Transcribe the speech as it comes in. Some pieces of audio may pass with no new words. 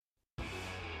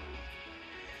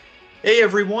Hey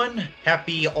everyone,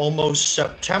 happy almost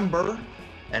September,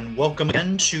 and welcome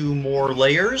again to More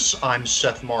Layers. I'm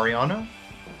Seth Mariano.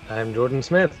 I'm Jordan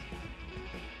Smith.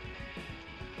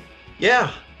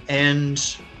 Yeah,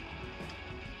 and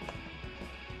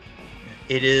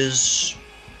it is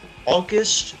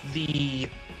August the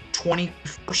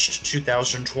 21st,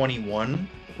 2021,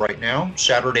 right now,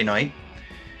 Saturday night,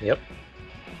 Yep.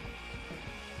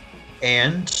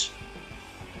 and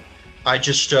I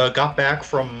just got back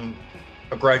from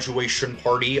a graduation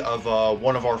party of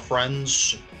one of our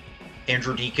friends,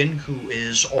 Andrew Deacon, who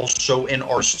is also in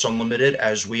Artists Unlimited,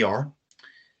 as we are.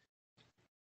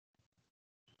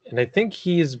 And I think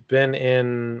he's been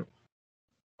in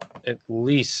at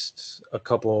least a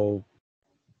couple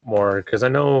more because I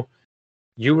know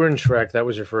you were in Shrek. That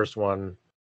was your first one.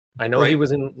 I know he Right?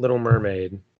 was in Little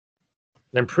Mermaid. And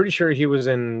I'm pretty sure he was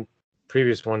in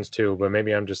previous ones too, but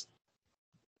maybe I'm just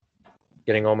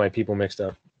getting all my people mixed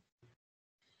up.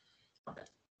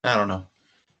 I don't know.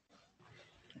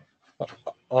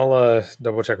 I'll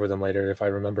double check with him later if I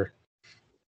remember.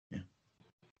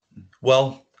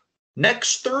 Well,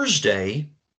 next Thursday,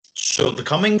 so the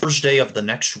coming Thursday of the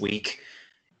next week,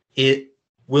 it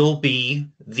will be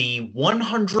the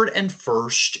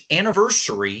 101st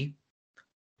anniversary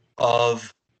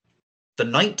of the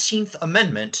 19th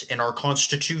Amendment in our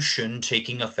Constitution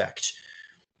taking effect.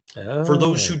 For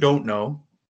those who Oh, don't know,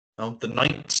 the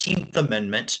 19th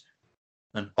Amendment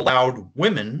allowed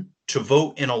women to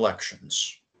vote in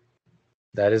elections.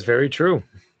 that is very true.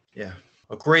 Yeah,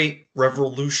 a great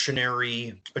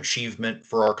revolutionary achievement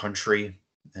for our country.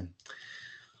 And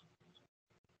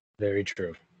Very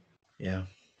true. yeah,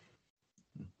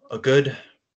 a good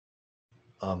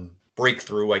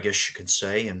breakthrough, I guess you could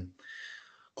say, and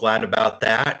glad about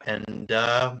that. And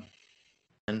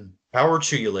power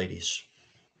to you, ladies.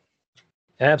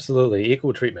 Absolutely.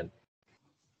 Equal treatment.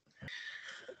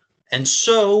 And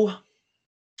so,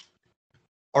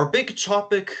 our big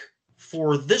topic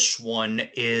for this one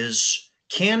is: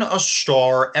 can a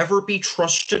star ever be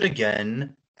trusted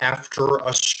again after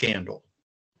a scandal?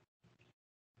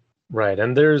 Right.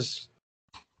 And there's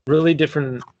really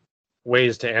different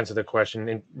ways to answer the question.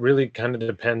 It really kind of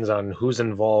depends on who's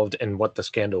involved and what the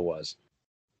scandal was.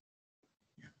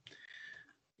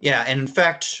 Yeah, and in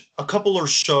fact, a couple or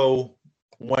so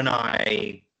when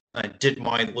I did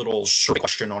my little survey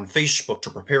question on Facebook to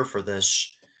prepare for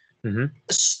this, Mm-hmm.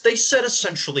 they said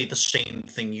essentially the same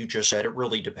thing you just said. It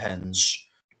really depends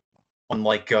on,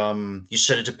 like, you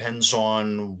said it depends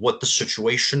on what the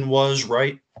situation was,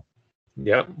 right?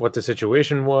 Yep. What the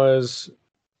situation was,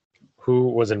 who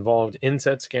was involved in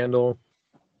said scandal.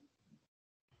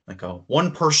 Like,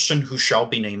 one person who shall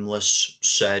be nameless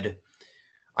said,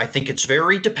 I think it's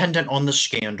very dependent on the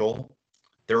scandal.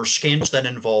 There are scandals that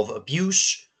involve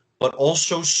abuse, but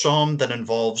also some that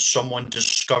involve someone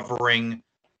discovering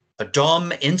a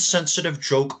dumb, insensitive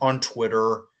joke on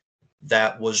Twitter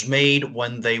that was made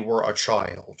when they were a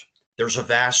child. There's a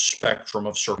vast spectrum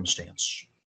of circumstance.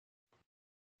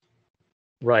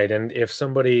 Right. And if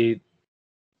somebody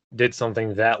did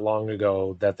something that long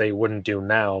ago that they wouldn't do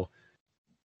now,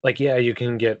 like, yeah, you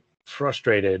can get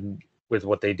frustrated with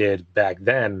what they did back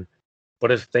then.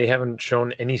 But if they haven't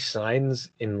shown any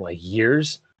signs in like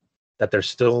years that they're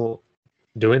still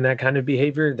doing that kind of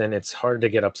behavior, then it's hard to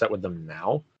get upset with them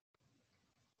now.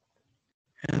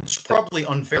 And it's probably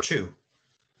unfair too.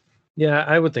 Yeah,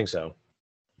 I would think so.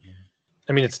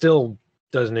 I mean, it still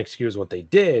doesn't excuse what they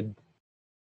did,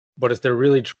 but if they're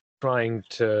really trying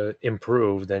to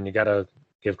improve, then you got to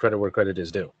give credit where credit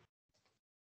is due.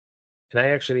 And I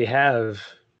actually have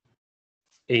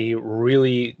a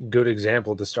really good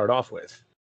example to start off with.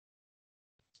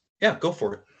 Yeah, go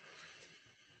for it.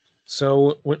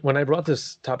 So when I brought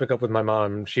this topic up with my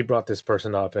mom, she brought this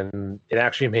person up, and it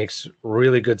actually makes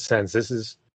really good sense. This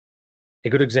is a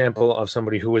good example of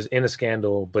somebody who was in a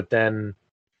scandal, but then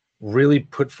really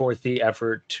put forth the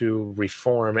effort to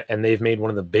reform, and they've made one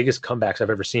of the biggest comebacks I've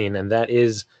ever seen, and that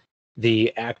is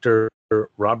the actor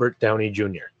Robert Downey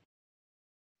Jr.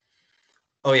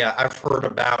 Oh yeah, I've heard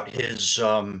about his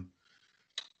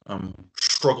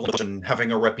struggles and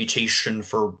having a reputation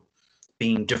for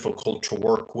being difficult to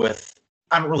work with.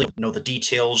 I don't really know the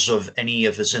details of any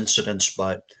of his incidents,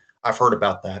 but I've heard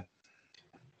about that.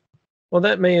 Well,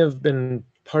 that may have been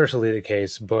partially the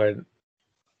case, but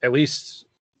at least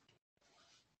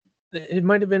it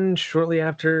might have been shortly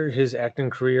after his acting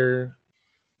career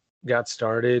got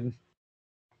started.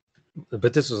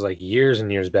 But this was like years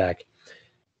and years back.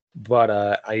 But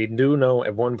I do know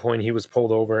at one point he was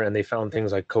pulled over and they found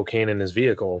things like cocaine in his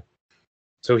vehicle.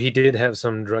 So he did have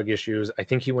some drug issues. I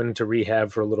think he went into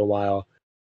rehab for a little while.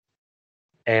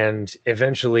 And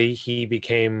eventually he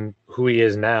became who he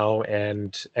is now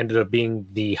and ended up being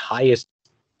the highest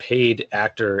paid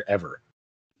actor ever.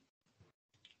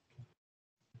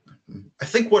 I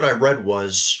think what I read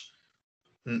was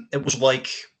it was like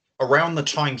around the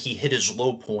time he hit his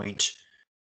low point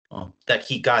that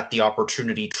he got the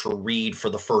opportunity to read for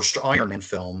the first Iron Man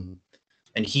film,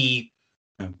 and he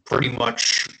pretty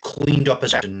much cleaned up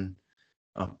his act and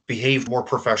behaved more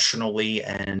professionally,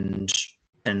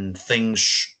 and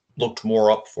things looked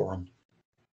more up for him.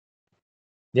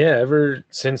 Yeah, ever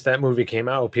since that movie came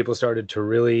out, people started to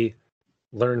really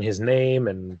learn his name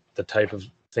and the type of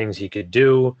things he could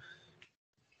do.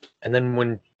 And then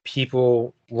when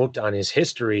people looked on his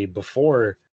history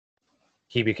before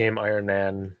he became Iron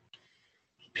Man,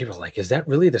 people were like, is that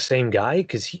really the same guy?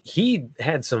 Because he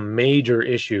had some major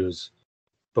issues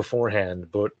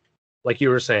beforehand. But like you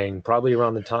were saying, probably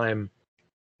around the time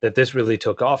that this really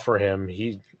took off for him,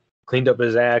 he cleaned up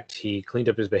his act, he cleaned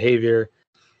up his behavior,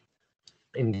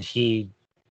 and he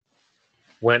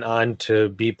went on to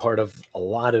be part of a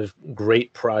lot of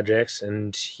great projects.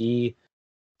 And he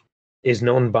is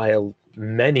known by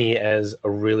many as a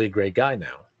really great guy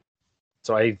now.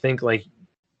 So I think like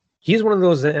he's one of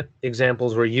those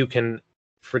examples where you can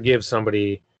forgive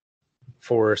somebody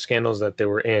for scandals that they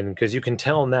were in, because you can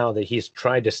tell now that he's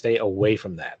tried to stay away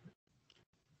from that.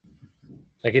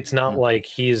 Like it's not like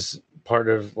he's part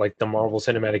of like the Marvel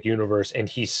Cinematic Universe and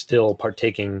he's still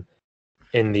partaking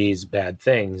in these bad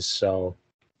things. So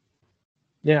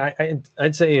yeah,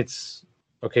 I'd say it's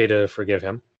okay to forgive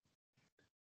him.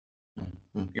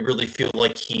 You really feel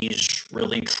like he's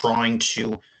really trying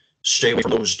to stay away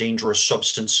from those dangerous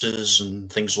substances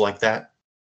and things like that?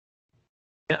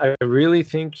 I really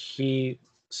think he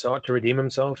sought to redeem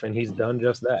himself, and he's done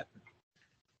just that.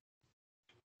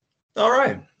 All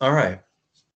right, all right.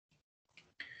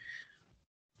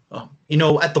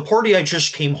 At the party I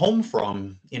just came home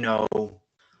from,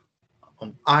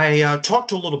 I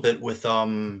talked a little bit with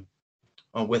our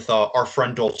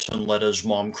friend Dalton Letta's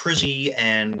mom, Chrissy,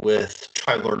 and with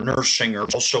Tyler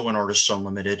Nersinger, also in Artists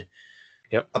Unlimited,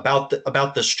 yep,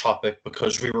 about this topic,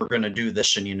 because we were going to do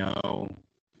this, and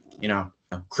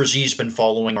Chrissy's been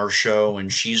following our show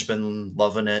and she's been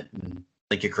loving it, and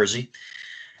thank you, Chrissy.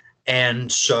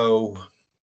 And so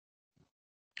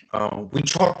we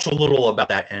talked a little about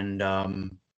that, and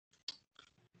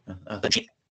she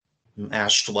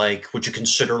asked, like, would you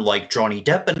consider like Johnny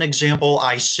Depp an example?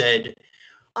 I said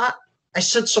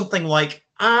something like,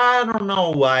 I don't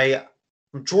know why.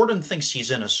 Jordan thinks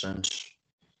he's innocent.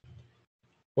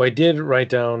 Well, I did write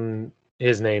down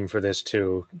his name for this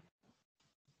too,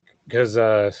 because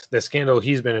the scandal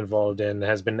he's been involved in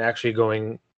has been actually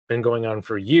going on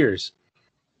for years.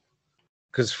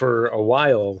 Because for a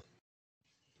while,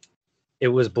 it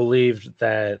was believed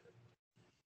that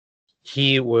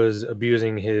he was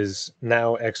abusing his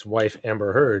now ex-wife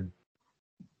Amber Heard,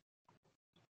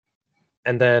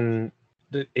 and then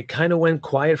it kind of went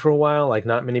quiet for a while. Like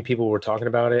not many people were talking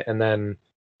about it, and then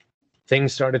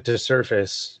things started to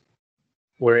surface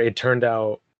where it turned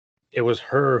out it was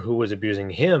her who was abusing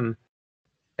him.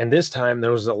 And this time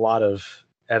there was a lot of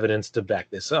evidence to back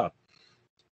this up.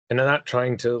 And I'm not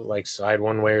trying to like side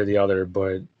one way or the other,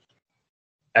 but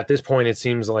at this point it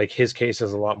seems like his case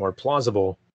is a lot more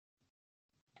plausible,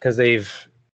 because they've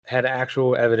had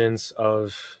actual evidence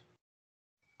of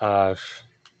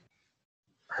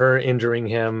her injuring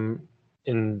him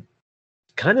in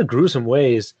kind of gruesome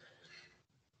ways.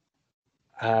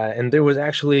 And there was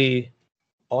actually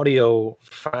audio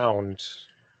found.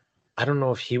 I don't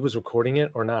know if he was recording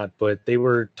it or not, but they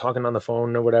were talking on the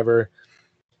phone or whatever.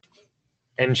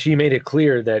 And she made it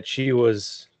clear that she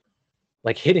was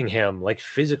like hitting him, like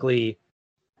physically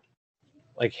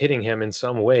like hitting him in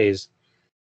some ways.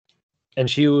 And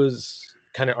she was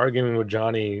kind of arguing with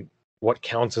Johnny what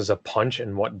counts as a punch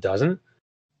and what doesn't.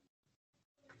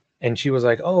 And she was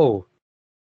like, oh,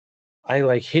 I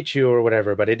like hit you or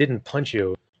whatever, but I didn't punch you.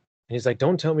 And he's like,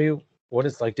 don't tell me what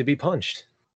it's like to be punched.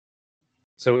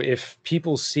 So if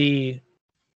people see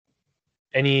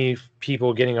any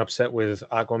people getting upset with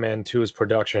Aquaman 2's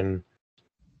production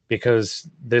because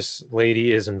this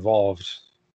lady is involved,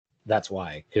 that's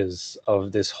why, because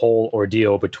of this whole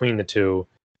ordeal between the two,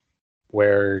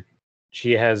 where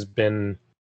she has been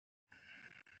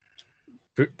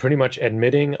pretty much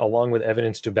admitting, along with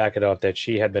evidence to back it up, that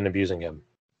she had been abusing him.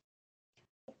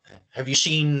 Have you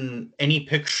seen any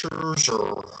pictures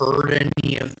or heard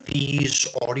any of these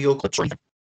audio clips or anything?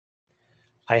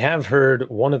 I have heard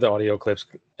one of the audio clips,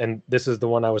 and this is the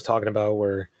one I was talking about,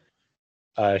 where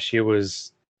she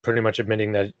was pretty much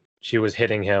admitting that she was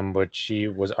hitting him, but she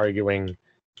was arguing.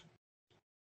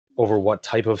 over what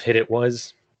type of hit it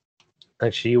was.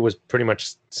 Like, she was pretty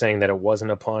much saying that it wasn't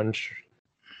a punch,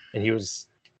 and he was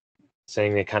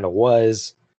saying it kind of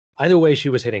was. Either way, she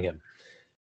was hitting him.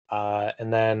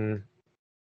 And then,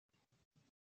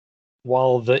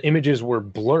 while the images were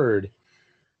blurred,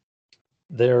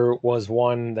 there was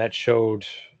one that showed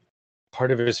part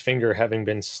of his finger having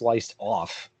been sliced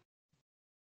off.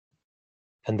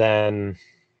 And then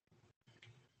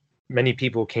many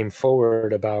people came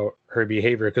forward about her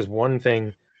behavior, because one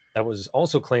thing that was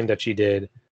also claimed that she did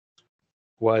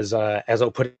was, as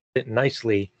I'll put it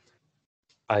nicely,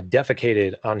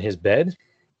 defecated on his bed.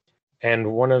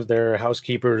 And one of their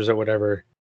housekeepers or whatever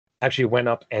actually went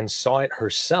up and saw it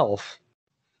herself.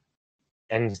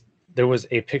 And there was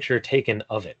a picture taken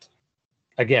of it.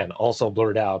 Again, also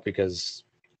blurred out because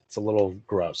it's a little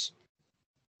gross.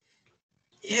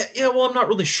 Yeah. Well, I'm not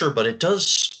really sure, but it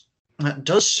does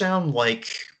sound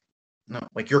like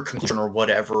your conclusion or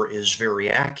whatever is very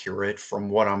accurate from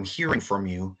what I'm hearing from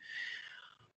you.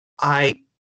 I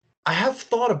have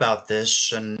thought about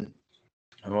this, and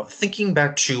thinking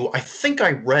back to, I think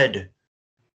I read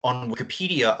on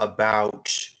Wikipedia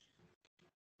about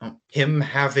him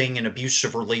having an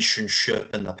abusive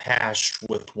relationship in the past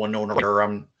with Winona Ryder.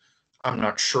 I'm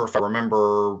not sure if I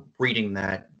remember reading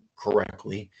that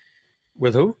correctly.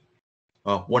 With who?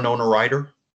 Winona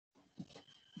Ryder.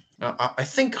 I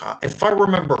think, if I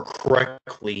remember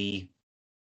correctly,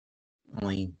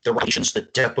 only the relations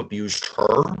that Depp abused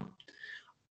her.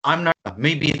 I'm not.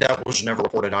 Maybe that was never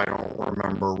reported. I don't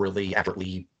remember really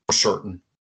accurately for certain.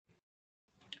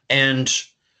 And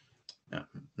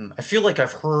I feel like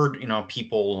I've heard,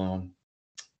 people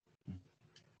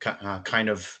kind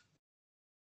of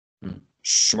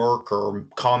smirk or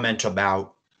comment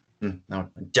about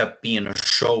Depp being a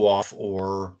show-off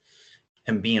or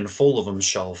him being full of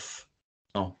himself.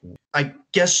 I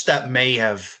guess that may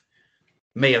have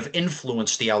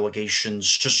influenced the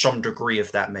allegations to some degree,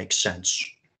 if that makes sense.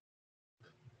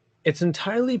 It's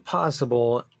entirely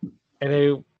possible,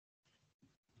 and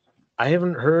I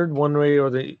haven't heard one way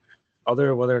or the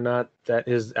other whether or not that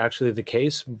is actually the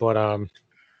case, but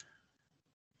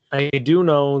I do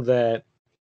know that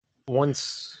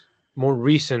once more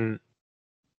recent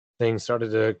things started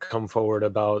to come forward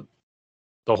about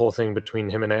the whole thing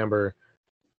between him and Amber,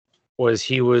 was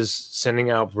he was sending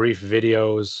out brief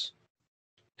videos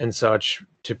and such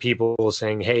to people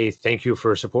saying, "Hey, thank you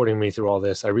for supporting me through all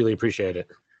this. I really appreciate it."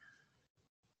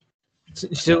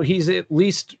 So he's at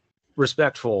least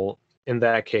respectful in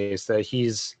that case, that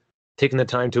he's taking the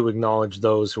time to acknowledge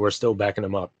those who are still backing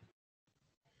him up.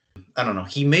 I don't know.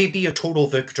 He may be a total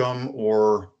victim,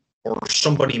 or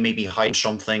somebody may be hiding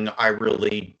something. I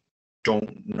really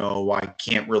don't know. I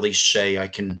can't really say I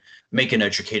can make an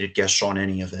educated guess on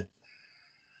any of it.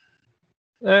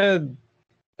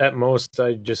 At most,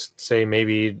 I'd just say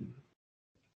maybe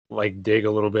like dig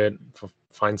a little bit,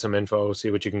 find some info, see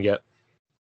what you can get.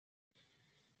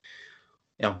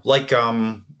 Yeah, like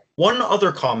one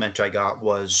other comment I got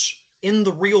was, in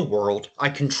the real world, I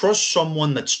can trust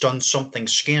someone that's done something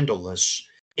scandalous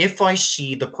if I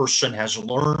see the person has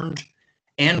learned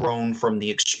and grown from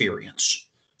the experience.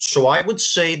 So I would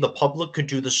say the public could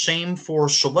do the same for a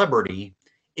celebrity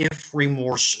if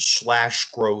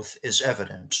remorse/growth is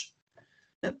evident.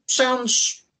 It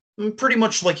sounds pretty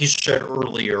much like you said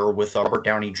earlier with Robert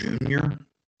Downey Jr.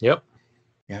 Yep.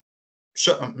 Yeah.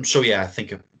 So yeah, I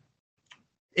think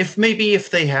if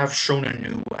they have shown a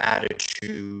new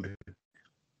attitude,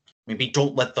 maybe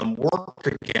don't let them work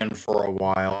again for a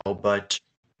while, but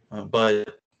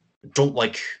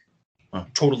don't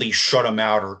totally shut them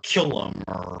out or kill them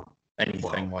or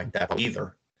anything like that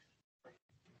either.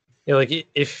 Yeah, like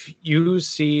if you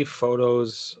see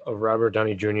photos of Robert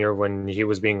Downey Jr. when he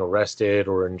was being arrested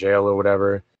or in jail or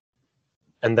whatever,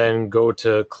 and then go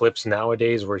to clips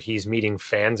nowadays where he's meeting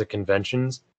fans at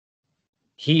conventions,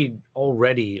 he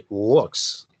already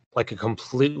looks like a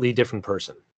completely different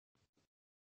person.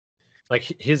 Like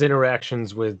his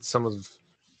interactions with some of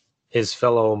his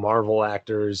fellow Marvel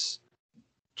actors,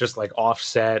 just like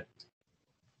offset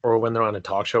or when they're on a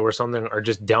talk show or something, are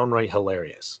just downright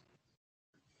hilarious.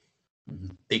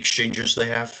 The exchanges they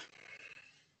have.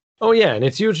 Oh yeah, and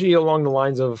it's usually along the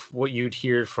lines of what you'd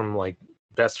hear from like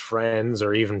best friends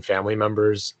or even family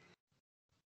members.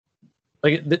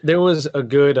 Like there was a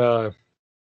good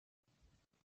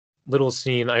little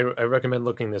scene. I recommend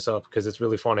looking this up because it's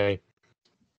really funny.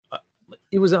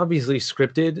 It was obviously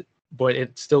scripted, but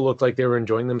it still looked like they were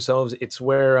enjoying themselves. It's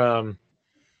where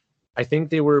I think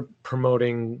they were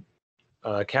promoting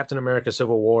Captain America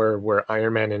Civil War, where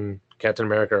Iron Man and Captain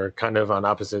America are kind of on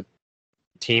opposite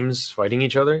teams fighting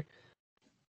each other.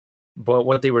 But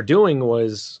what they were doing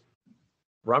was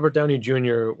Robert Downey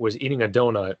Jr. was eating a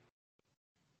donut,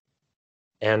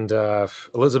 and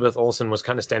Elizabeth Olsen was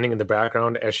kind of standing in the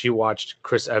background as she watched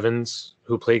Chris Evans,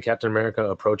 who played Captain America,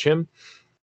 approach him.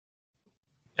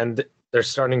 And they're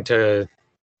starting to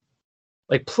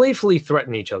like playfully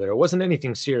threaten each other. It wasn't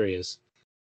anything serious.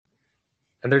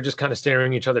 And they're just kind of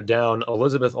staring each other down.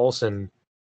 Elizabeth Olsen,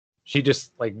 she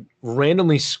just like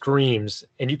randomly screams,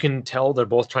 and you can tell they're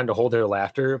both trying to hold their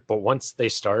laughter, but once they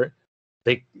start,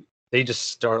 they just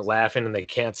start laughing and they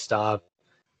can't stop.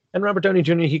 And Robert Downey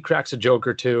Jr., he cracks a joke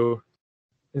or two.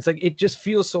 It's like, it just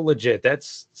feels so legit.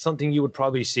 That's something you would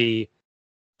probably see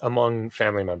among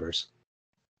family members.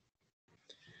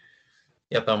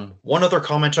 Yep. One other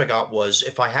comment I got was,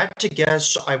 if I had to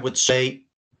guess, I would say,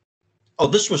 oh,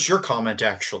 this was your comment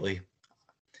actually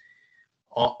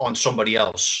on somebody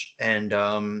else. And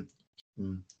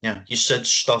yeah, you said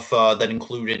stuff that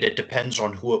included, it depends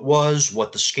on who it was,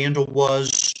 what the scandal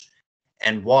was,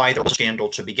 and why there was a scandal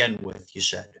to begin with, you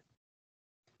said.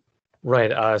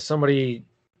 Right. Somebody,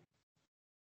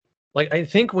 like, I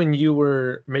think when you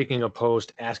were making a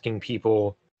post asking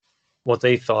people what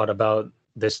they thought about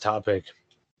this topic,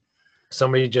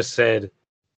 somebody just said,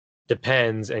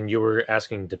 depends, and you were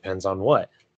asking, depends on what?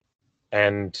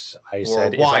 And I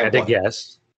said, if I had to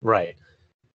guess, right.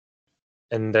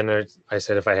 And then I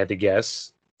said, if I had to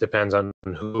guess, depends on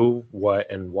who, what,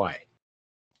 and why.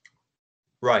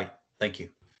 Right. Thank you.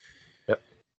 Yep.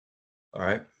 All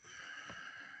right.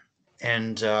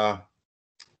 And, and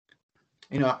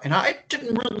I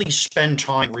didn't really spend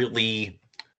time really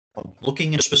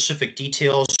looking into specific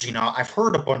details. I've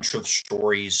heard a bunch of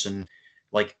stories and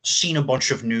like seen a bunch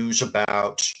of news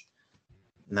about,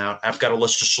 now I've got a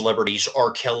list of celebrities: R.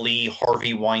 Kelly,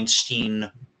 Harvey Weinstein,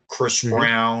 Chris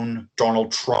Brown,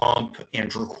 Donald Trump,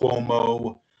 Andrew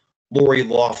Cuomo, Lori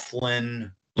Loughlin,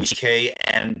 Louis C.K.,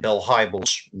 and Bill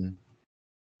Hybels. I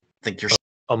think you're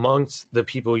amongst the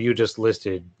people you just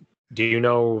listed. Do you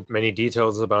know many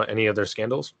details about any other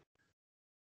scandals?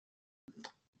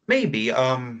 Maybe.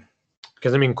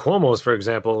 Because, I mean, Cuomo's, for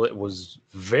example, it was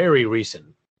very recent.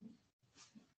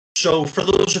 So for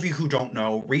those of you who don't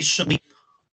know, recently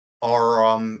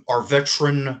our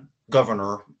veteran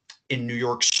governor in New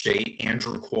York State,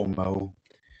 Andrew Cuomo,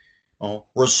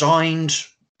 resigned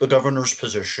the governor's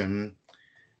position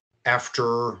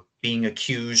after being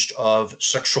accused of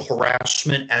sexual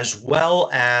harassment, as well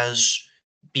as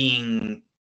being,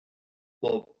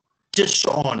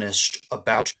 dishonest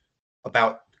about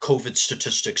COVID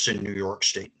statistics in New York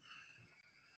State.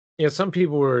 Yeah, some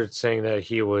people were saying that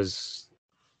he was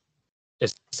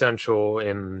essential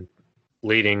in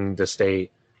leading the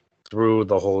state through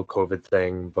the whole COVID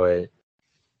thing, but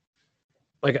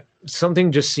like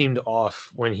something just seemed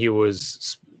off when he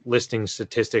was listing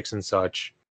statistics and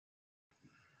such.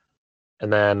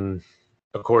 And then,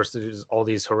 of course, there's all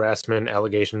these harassment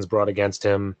allegations brought against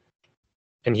him,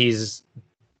 and he's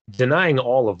denying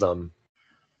all of them.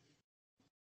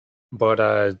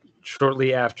 But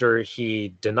shortly after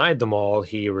he denied them all,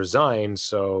 he resigned.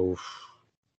 So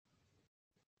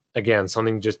again,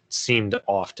 something just seemed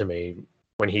off to me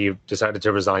when he decided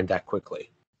to resign that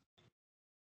quickly.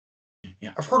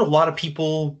 Yeah, I've heard a lot of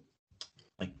people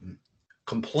like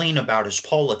complain about his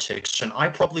politics, and I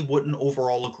probably wouldn't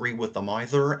overall agree with them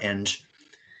either. And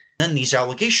then these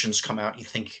allegations come out, you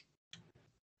think,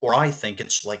 or I think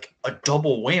it's like a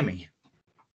double whammy.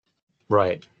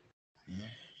 Right. Yeah.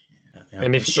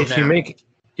 And if you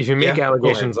make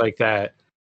allegations like that,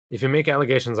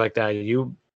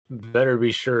 you better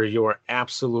be sure you're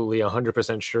absolutely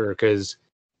 100% sure, because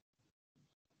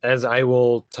as I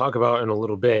will talk about in a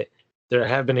little bit, there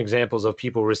have been examples of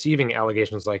people receiving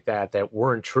allegations like that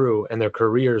weren't true, and their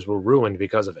careers were ruined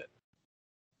because of it.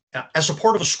 As a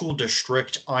part of a school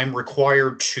district, I'm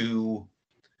required to,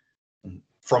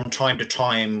 from time to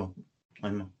time,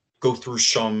 go through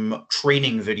some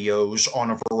training videos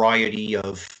on a variety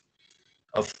of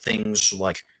things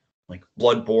like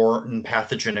bloodborne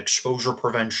pathogen exposure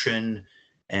prevention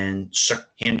and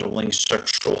handling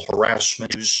sexual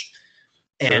harassment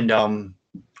and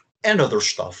other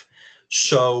stuff.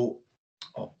 So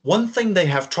one thing they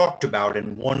have talked about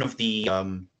in one of the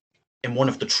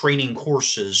training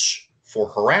courses for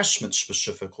harassment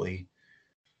specifically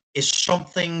is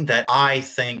something that I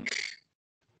think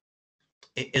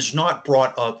is not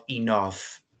brought up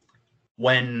enough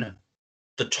when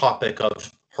the topic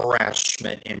of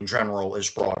harassment in general is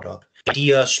brought up. The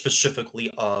idea specifically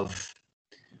of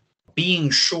being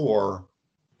sure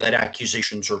that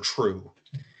accusations are true.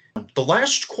 The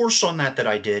last course on that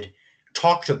I did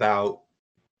talked about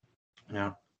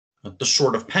the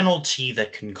sort of penalty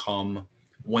that can come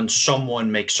when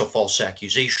someone makes a false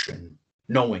accusation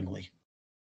knowingly.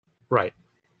 Right.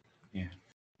 Yeah.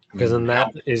 Because then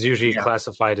that is usually yeah.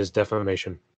 classified as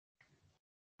defamation.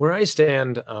 Where I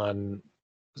stand on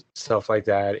stuff like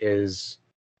that is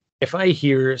if I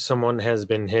hear someone has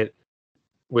been hit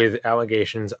with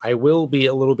allegations, I will be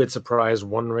a little bit surprised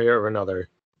one way or another.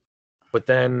 But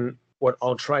then what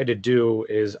I'll try to do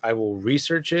is I will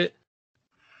research it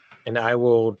and I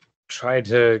will try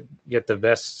to get the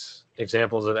best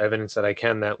examples of evidence that I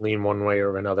can that lean one way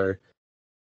or another.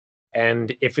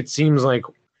 And if it seems like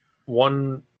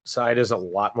one side is a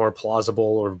lot more plausible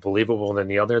or believable than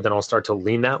the other, then I'll start to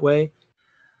lean that way.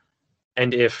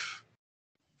 And if,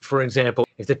 for example,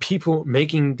 if the people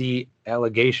making the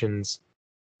allegations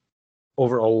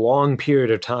over a long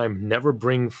period of time never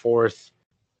bring forth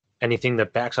anything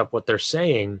that backs up what they're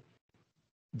saying,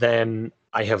 then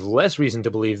I have less reason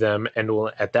to believe them and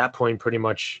will at that point pretty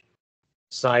much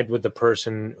side with the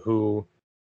person who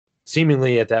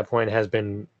seemingly at that point has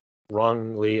been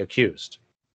wrongly accused.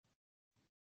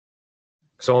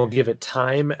 So I'll give it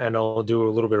time and I'll do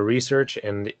a little bit of research,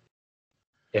 and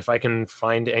if I can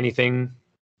find anything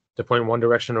to point one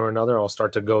direction or another, I'll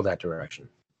start to go that direction.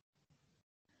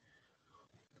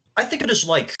 I think it is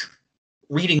like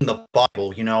reading the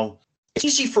Bible, it's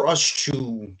easy for us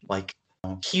to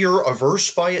hear a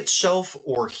verse by itself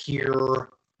or hear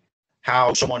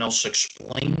how someone else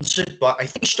explains it, but I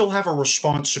think we still have a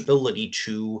responsibility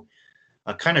to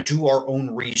kind of do our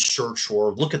own research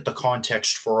or look at the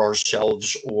context for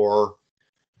ourselves or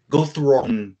go through our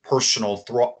own personal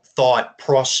thought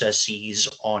processes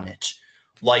on it.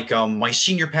 Like my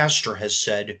senior pastor has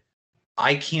said,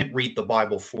 I can't read the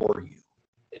Bible for you.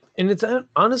 And it's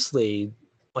honestly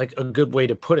like a good way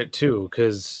to put it too,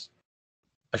 because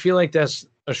I feel like that's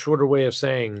a shorter way of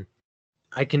saying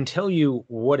I can tell you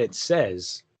what it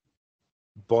says,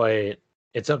 but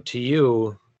it's up to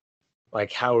you,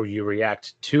 like how you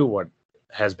react to what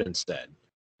has been said.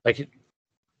 Like,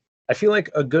 I feel like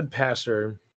a good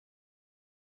pastor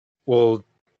will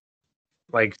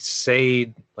like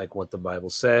say like what the Bible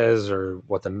says or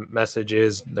what the message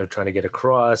is they're trying to get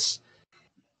across,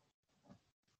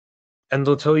 and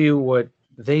they'll tell you what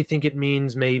they think it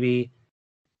means maybe,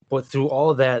 but through all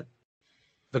of that,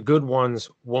 the good ones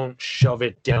won't shove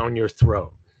it down your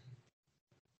throat.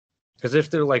 Because if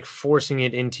they're like forcing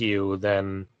it into you,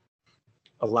 then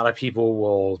a lot of people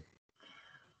will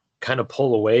kind of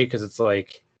pull away because it's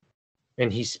like,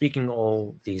 and he's speaking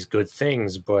all these good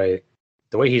things, but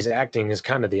the way he's acting is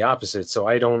kind of the opposite. So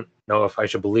I don't know if I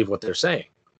should believe what they're saying.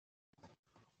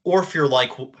 Or if you're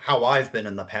like how I've been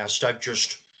in the past, I've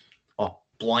just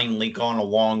blindly gone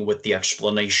along with the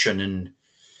explanation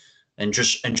and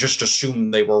just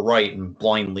assumed they were right and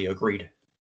blindly agreed.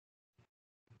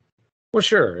 Well,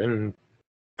 sure, and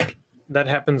that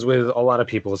happens with a lot of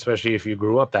people, especially if you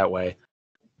grew up that way.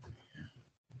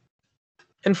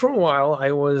 And for a while,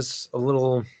 I was a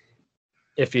little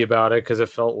iffy about it because it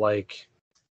felt like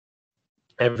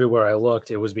everywhere I looked,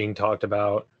 it was being talked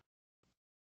about.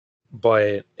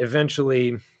 But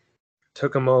eventually,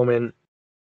 took a moment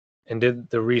and did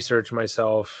the research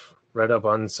myself, read up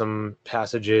on some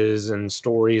passages and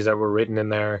stories that were written in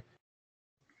there.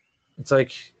 It's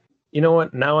like, you know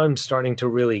what? Now I'm starting to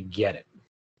really get it.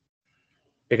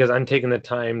 Because I'm taking the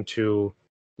time to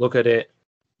look at it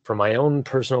from my own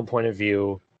personal point of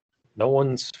view. No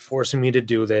one's forcing me to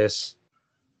do this.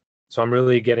 So I'm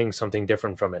really getting something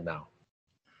different from it now.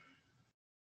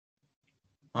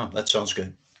 Oh, that sounds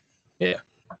good. Yeah.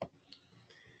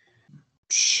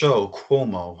 So,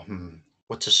 Cuomo,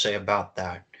 what to say about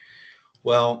that?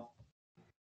 Well,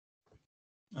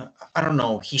 I don't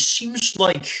know. He seems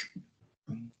like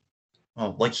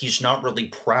he's not really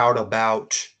proud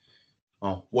about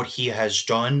what he has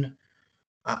done.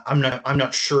 I'm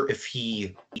not sure if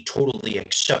he totally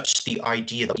accepts the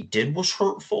idea that he did was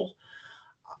hurtful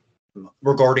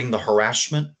regarding the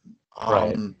harassment.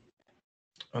 Right.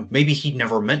 Maybe he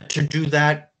never meant to do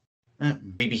that.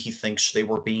 Maybe he thinks they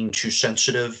were being too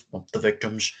sensitive, the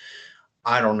victims.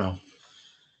 I don't know.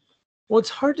 Well, it's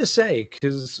hard to say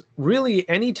because really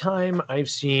anytime I've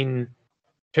seen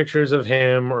pictures of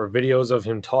him or videos of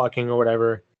him talking or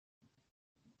whatever,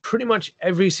 pretty much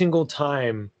every single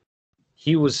time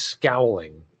he was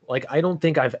scowling. Like, I don't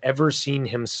think I've ever seen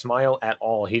him smile at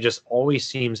all. He just always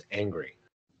seems angry.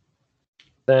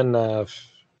 Then,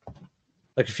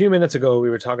 like a few minutes ago, we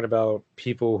were talking about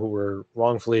people who were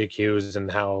wrongfully accused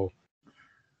and how,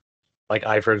 like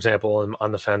I, for example, am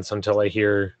on the fence until I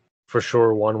hear for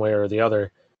sure one way or the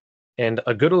other. And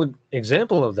a good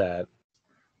example of that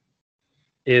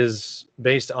is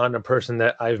based on a person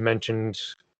that I've mentioned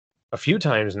a few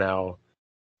times now,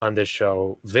 on this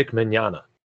show, Vic Mignogna.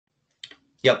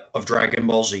 Yep, of Dragon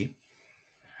Ball Z.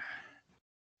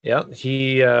 Yeah,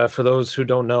 he, for those who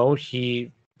don't know,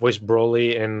 he voiced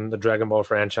Broly in the Dragon Ball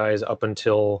franchise up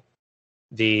until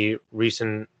the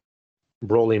recent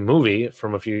Broly movie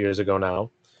from a few years ago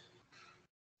now.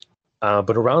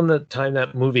 But around the time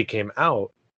that movie came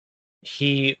out,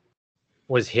 he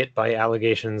was hit by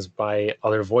allegations by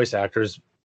other voice actors,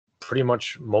 pretty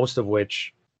much most of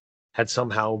which had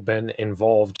somehow been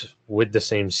involved with the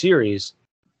same series.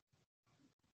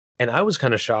 And I was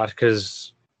kind of shocked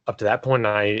because up to that point,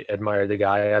 I admired the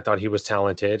guy. I thought he was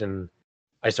talented, and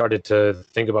I started to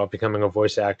think about becoming a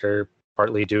voice actor,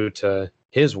 partly due to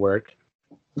his work.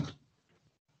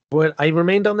 But I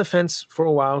remained on the fence for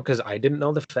a while because I didn't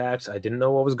know the facts. I didn't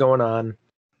know what was going on.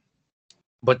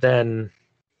 But then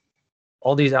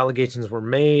all these allegations were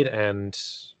made, and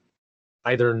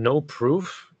either no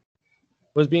proof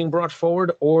was being brought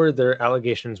forward or their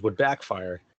allegations would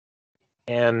backfire.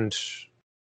 And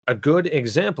a good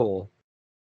example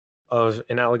of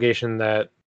an allegation that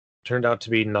turned out to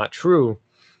be not true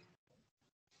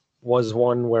was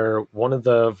one where one of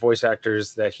the voice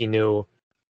actors that he knew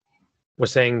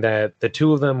was saying that the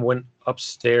two of them went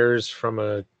upstairs from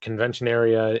a convention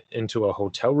area into a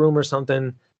hotel room or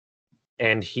something,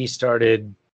 and he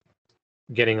started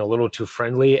getting a little too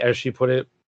friendly, as she put it,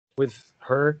 with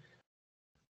her.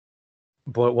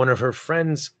 But one of her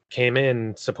friends came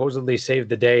in, supposedly saved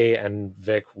the day, and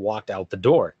Vic walked out the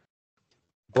door.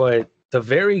 But the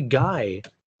very guy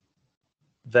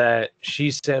that she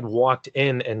said walked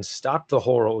in and stopped the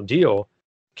whole ordeal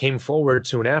came forward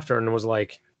soon after and was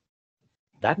like,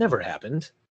 that never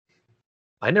happened.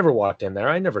 I never walked in there.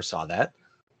 I never saw that.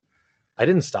 I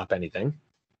didn't stop anything.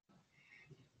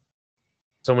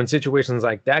 So when situations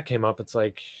like that came up, it's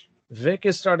like, Vic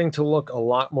is starting to look a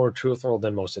lot more truthful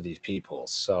than most of these people.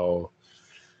 So,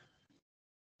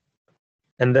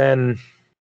 and then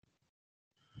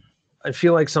I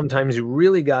feel like sometimes you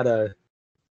really gotta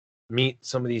meet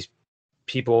some of these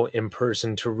people in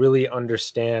person to really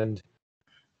understand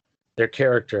their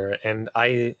character. And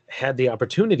I had the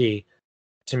opportunity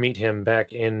to meet him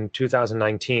back in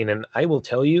 2019, and I will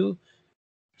tell you,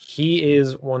 he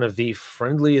is one of the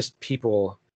friendliest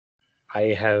people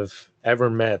I have ever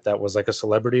met that was like a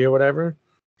celebrity or whatever,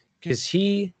 because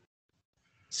he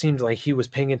seemed like he was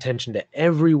paying attention to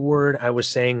every word I was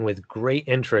saying with great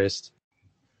interest.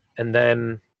 And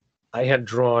then I had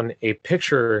drawn a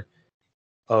picture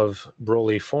of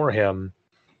Broly for him,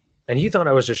 and he thought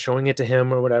I was just showing it to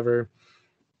him or whatever.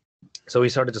 So he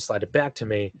started to slide it back to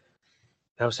me.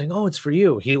 I was saying, "Oh, it's for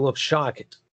you." He looked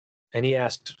shocked, and he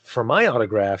asked for my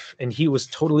autograph, and he was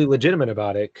totally legitimate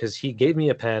about it because he gave me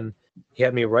a pen. He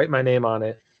had me write my name on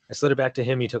it. I slid it back to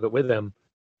him. He took it with him.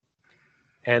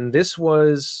 And this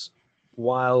was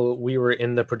while we were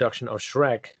in the production of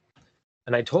Shrek,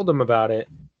 and I told him about it,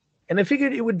 and I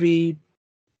figured it would be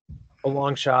a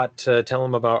long shot to tell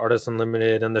him about Artists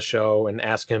Unlimited and the show and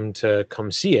ask him to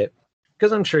come see it,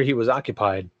 because I'm sure he was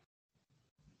occupied.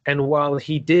 And while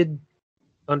he did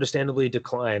understandably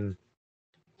decline,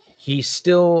 he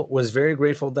still was very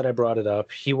grateful that I brought it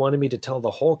up. He wanted me to tell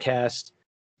the whole cast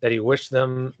that he wished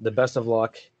them the best of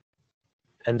luck.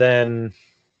 And then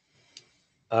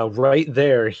right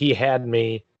there, he had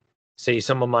me say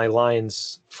some of my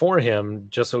lines for him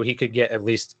just so he could get at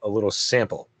least a little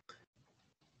sample.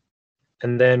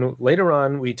 And then later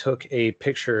on, we took a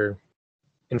picture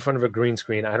in front of a green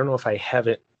screen. I don't know if I have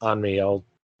it on me. I'll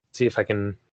see if I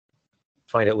can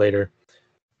find it later.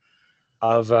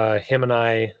 Of him and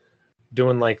I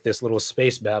doing like this little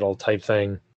space battle type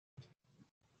thing,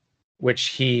 which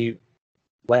he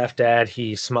laughed at,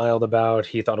 he smiled about,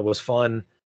 he thought it was fun.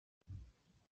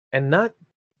 And not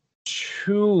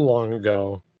too long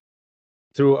ago,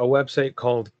 through a website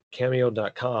called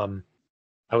cameo.com,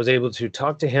 I was able to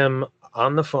talk to him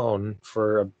on the phone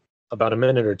for about a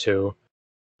minute or two.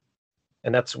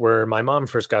 And that's where my mom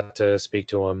first got to speak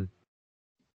to him.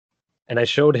 And I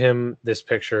showed him this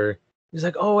picture. He's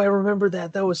like, "Oh, I remember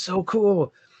that. That was so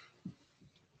cool."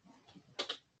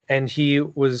 And he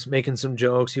was making some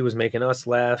jokes. He was making us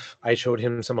laugh. I showed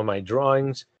him some of my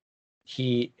drawings.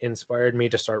 He inspired me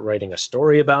to start writing a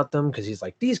story about them because he's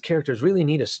like, "These characters really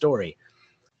need a story."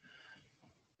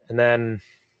 And then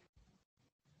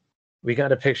we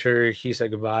got a picture. He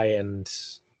said goodbye. And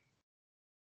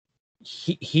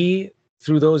he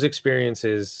through those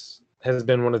experiences, has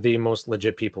been one of the most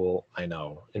legit people I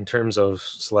know in terms of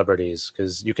celebrities,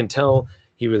 because you can tell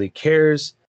he really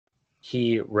cares.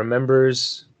 He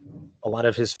remembers a lot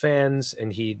of his fans,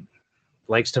 and he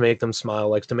likes to make them smile,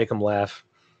 likes to make them laugh.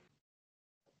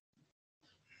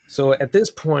 So at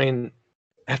this point,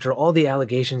 after all the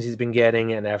allegations he's been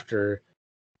getting and after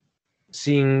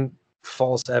seeing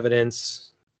false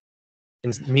evidence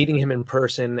and meeting him in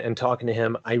person and talking to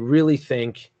him, I really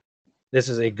think this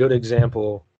is a good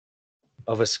example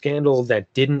of a scandal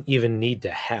that didn't even need to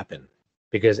happen,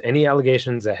 because any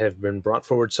allegations that have been brought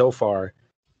forward so far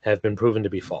have been proven to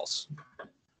be false.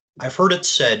 I've heard it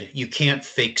said you can't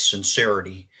fake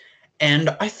sincerity. And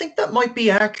I think that might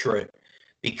be accurate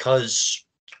because,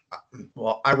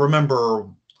 well, I remember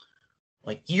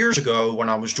like years ago when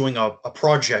I was doing a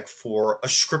project for a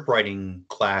script writing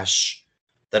class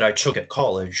that I took at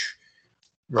college,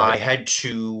 I had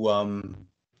to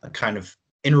kind of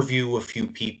interview a few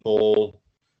people,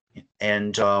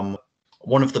 and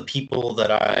one of the people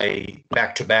that I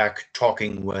back to back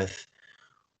talking with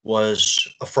was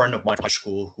a friend of mine from high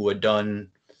school who had done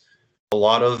a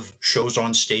lot of shows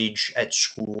on stage at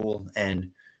school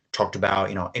and talked about,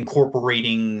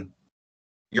 incorporating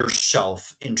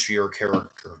yourself into your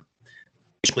character.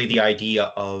 Basically, the idea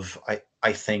of,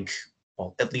 I think,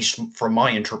 well, at least from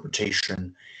my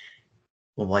interpretation,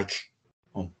 well, like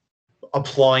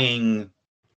applying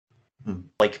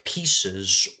like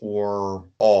pieces or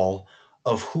all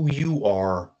of who you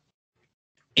are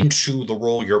into the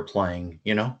role you're playing,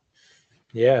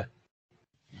 Yeah.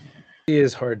 It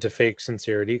is hard to fake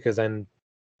sincerity because then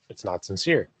it's not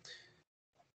sincere.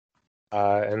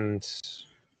 And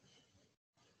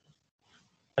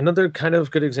another kind of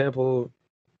good example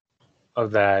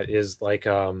of that is like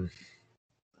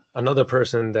another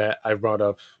person that I've brought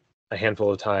up a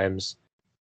handful of times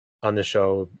on the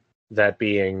show, that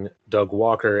being Doug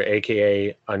Walker,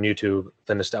 aka on YouTube,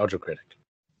 the Nostalgia Critic.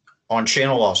 On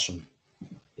Channel Awesome.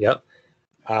 Yep.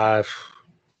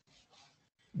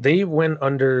 They went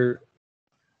under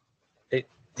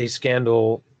a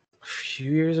scandal a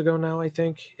few years ago now, I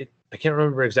think. I can't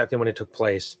remember exactly when it took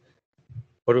place,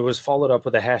 but it was followed up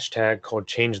with a hashtag called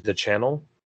Change the Channel,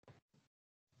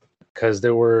 because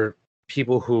there were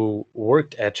people who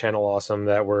worked at Channel Awesome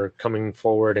that were coming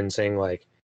forward and saying like,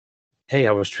 hey,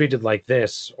 I was treated like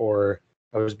this, or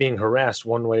I was being harassed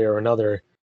one way or another,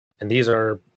 and these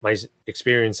are my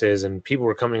experiences, and people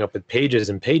were coming up with pages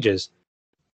and pages.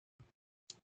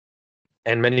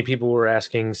 And many people were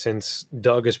asking, since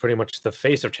Doug is pretty much the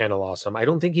face of Channel Awesome, I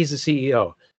don't think he's the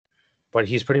CEO, but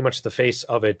he's pretty much the face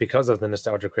of it because of the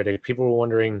Nostalgia Critic. People were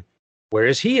wondering, where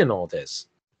is he in all this?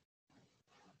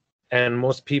 And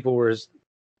most people were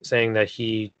saying that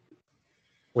he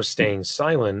was staying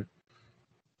silent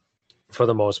for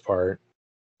the most part,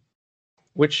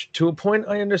 which to a point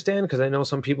I understand, because I know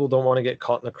some people don't want to get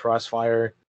caught in the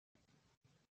crossfire.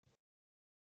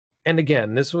 And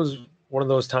again, this was one of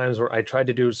those times where I tried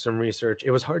to do some research.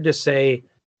 It was hard to say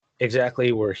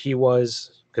exactly where he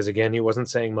was, because again, he wasn't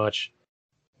saying much.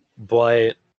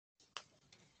 But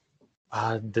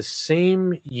the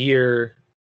same year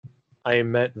I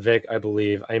met Vic, I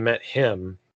believe, I met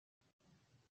him.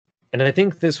 And I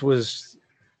think this was,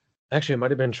 actually, it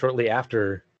might have been shortly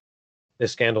after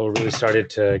this scandal really started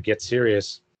to get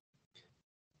serious.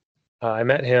 I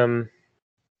met him,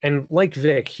 and like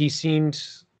Vic, he seemed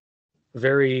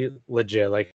very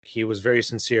legit, like he was very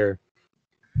sincere,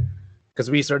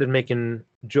 because we started making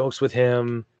jokes with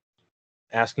him,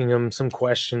 asking him some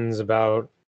questions about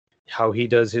how he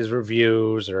does his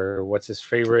reviews or what's his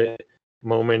favorite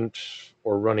moment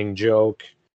or running joke,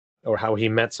 or how he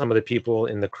met some of the people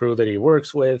in the crew that he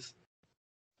works with.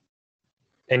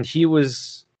 And he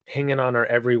was hanging on our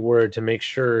every word to make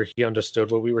sure he understood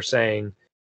what we were saying,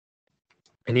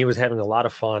 and he was having a lot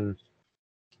of fun.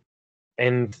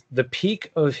 And the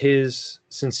peak of his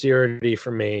sincerity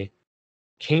for me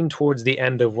came towards the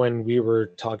end of when we were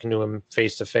talking to him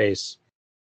face to face.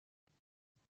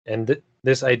 And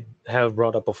this I have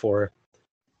brought up before,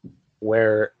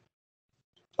 where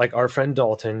like our friend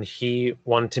Dalton, he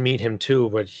wanted to meet him too,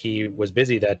 but he was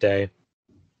busy that day.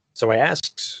 So I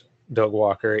asked Doug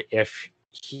Walker if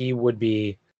he would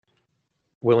be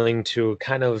willing to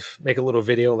kind of make a little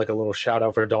video, like a little shout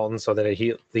out for Dalton, so that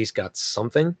he at least got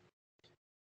something.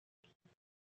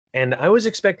 And I was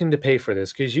expecting to pay for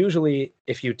this, because usually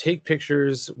if you take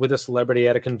pictures with a celebrity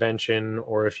at a convention,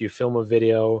 or if you film a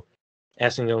video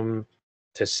asking them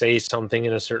to say something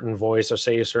in a certain voice or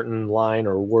say a certain line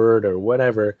or word or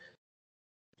whatever,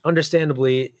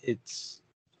 understandably, it's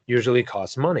usually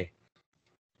costs money.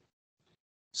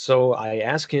 So I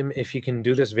asked him if he can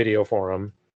do this video for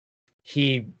him.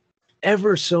 He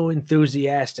ever so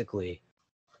enthusiastically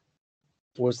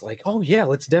was like, oh yeah,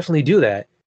 let's definitely do that.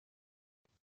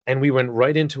 And we went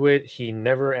right into it. He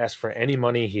never asked for any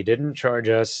money. He didn't charge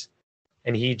us.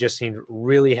 And he just seemed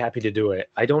really happy to do it.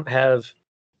 I don't have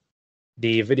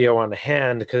the video on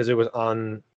hand because it was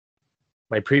on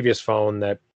my previous phone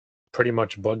that pretty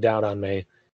much bugged out on me.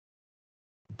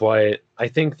 But I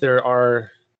think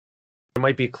there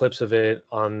might be clips of it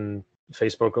on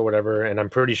Facebook or whatever, and I'm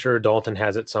pretty sure Dalton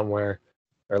has it somewhere,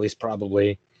 or at least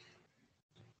probably.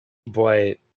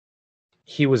 But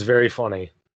he was very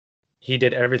funny. He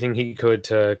did everything he could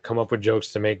to come up with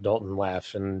jokes to make Dalton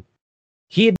laugh, and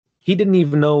he didn't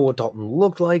even know what Dalton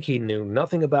looked like. He knew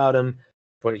nothing about him,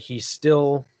 but he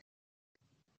still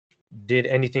did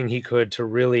anything he could to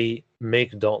really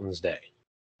make Dalton's day.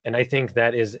 And I think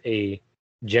that is a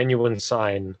genuine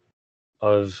sign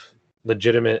of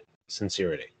legitimate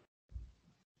sincerity.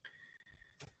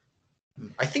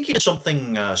 I think he did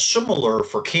something similar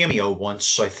for Cameo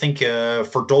once. I think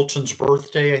for Dalton's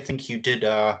birthday, I think you did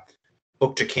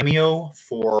booked a cameo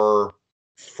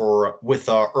with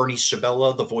Ernie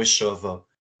Sabella, the voice of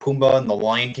Pumbaa in the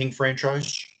Lion King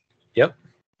franchise. Yep.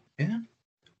 Yeah.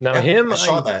 Now yeah, I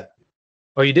saw that.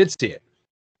 Oh, you did see it?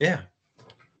 Yeah.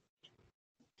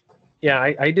 Yeah,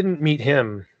 I didn't meet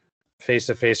him face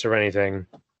to face or anything,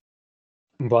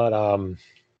 but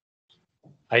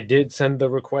I did send the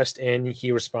request in.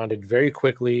 He responded very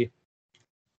quickly.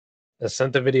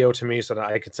 Sent the video to me so that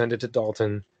I could send it to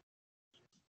Dalton.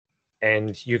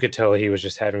 And you could tell he was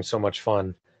just having so much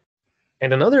fun.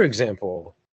 And another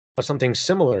example of something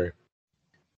similar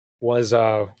was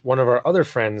one of our other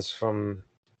friends from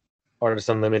Artists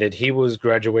Unlimited. He was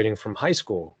graduating from high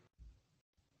school.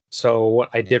 So what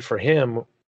I did for him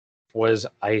was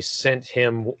I sent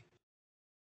him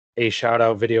a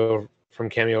shout-out video from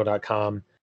Cameo.com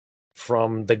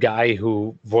from the guy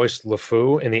who voiced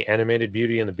LeFou in the animated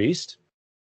Beauty and the Beast.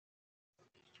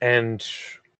 And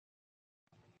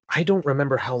I don't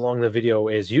remember how long the video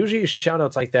is. Usually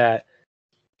shout-outs like that,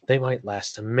 they might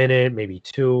last a minute, maybe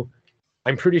two.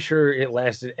 I'm pretty sure it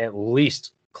lasted at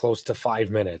least close to 5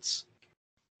 minutes,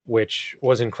 which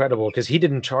was incredible because he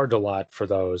didn't charge a lot for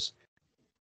those.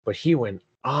 But he went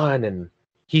on and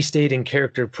he stayed in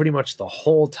character pretty much the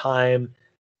whole time,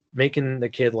 making the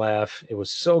kid laugh. It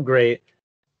was so great.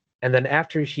 And then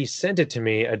after he sent it to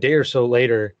me a day or so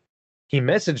later, he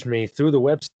messaged me through the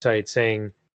website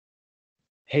saying,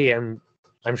 "Hey, I'm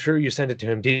sure you sent it to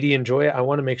him. Did he enjoy it? I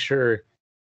want to make sure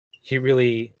he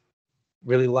really,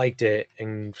 really liked it,"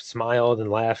 and smiled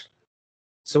and laughed.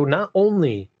 So not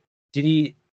only did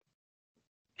he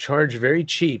charge very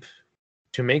cheap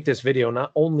to make this video,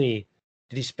 not only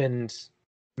did he spend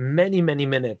many, many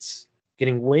minutes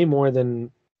getting way more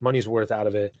than money's worth out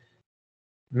of it,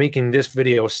 making this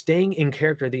video, staying in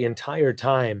character the entire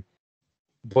time,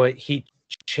 but he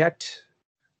checked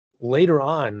later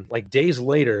on, like days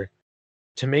later,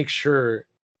 to make sure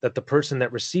that the person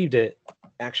that received it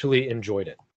actually enjoyed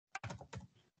it.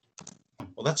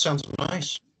 Well, that sounds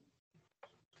nice.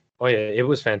 Oh yeah, it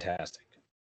was fantastic.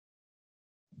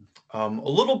 A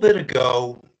little bit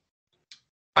ago,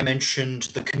 I mentioned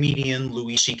the comedian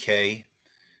Louis C.K.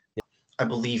 I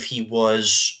believe he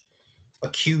was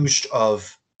accused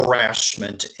of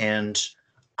harassment, and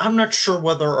I'm not sure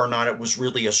whether or not it was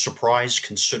really a surprise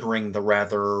considering the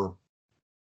rather,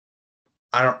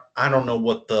 I don't know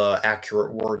what the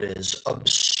accurate word is,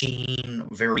 obscene,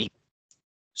 very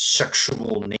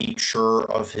sexual nature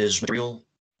of his material.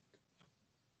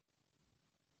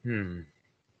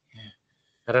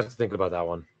 I'd have to think about that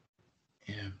one.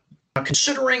 Yeah. Now,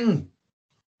 considering,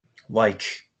 like,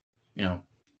 you know,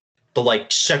 the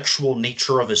like sexual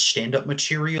nature of his stand-up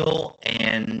material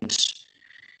and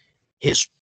his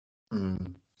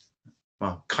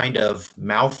well, kind of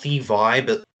mouthy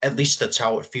vibe, at least that's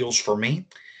how it feels for me.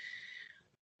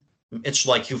 It's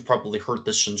like you've probably heard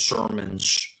this in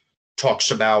sermons,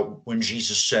 talks about when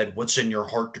Jesus said, "What's in your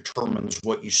heart determines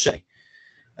what you say."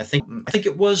 I think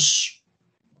it was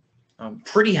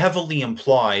pretty heavily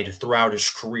implied throughout his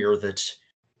career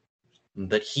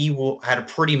that he had a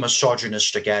pretty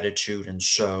misogynistic attitude, and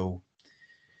so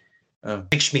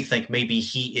makes me think maybe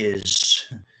he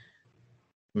is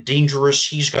dangerous,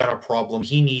 he's got a problem,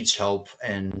 he needs help,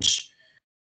 and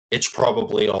it's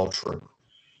probably all true.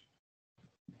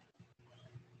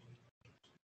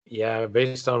 Yeah,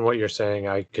 based on what you're saying,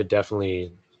 I could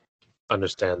definitely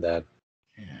understand that.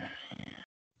 Yeah.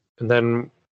 And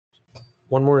then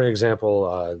one more example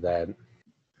that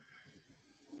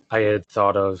I had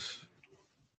thought of.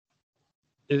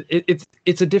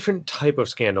 It's a different type of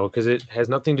scandal because it has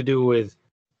nothing to do with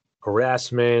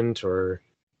harassment or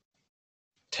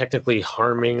technically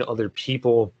harming other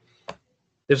people.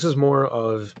 This is more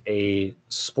of a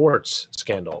sports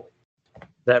scandal.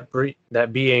 That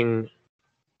being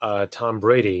Tom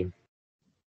Brady,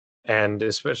 and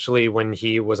especially when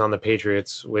he was on the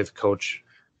Patriots with Coach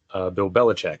Bill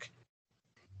Belichick.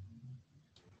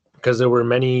 Because there were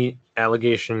many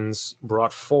allegations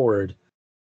brought forward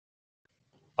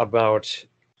about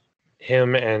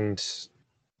him and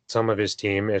some of his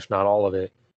team, if not all of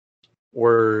it,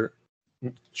 were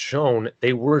shown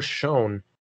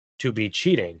to be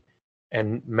cheating.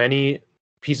 And many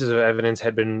pieces of evidence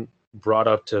had been brought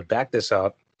up to back this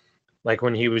up, like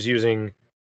when he was using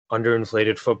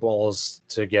underinflated footballs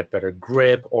to get better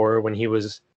grip, or when he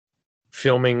was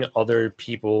filming other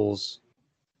people's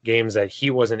games that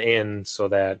he wasn't in so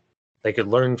that they could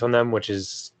learn from them, which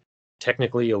is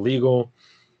technically illegal,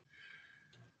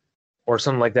 or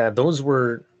something like that. Those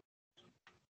were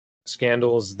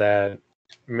scandals that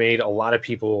made a lot of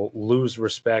people lose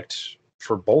respect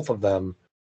for both of them.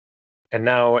 And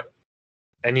now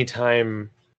anytime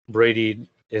Brady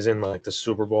is in like the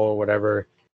Super Bowl or whatever,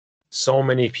 so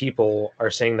many people are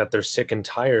saying that they're sick and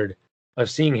tired of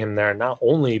seeing him there, not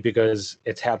only because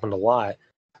it's happened a lot,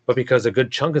 but because a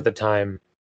good chunk of the time,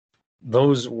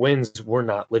 those wins were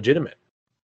not legitimate.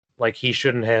 Like, he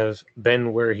shouldn't have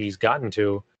been where he's gotten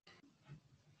to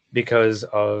because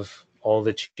of all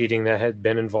the cheating that had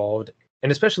been involved.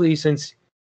 And especially since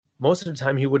most of the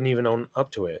time he wouldn't even own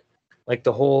up to it. Like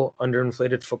the whole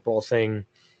underinflated football thing,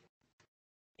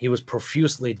 he was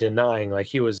profusely denying. Like,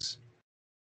 he was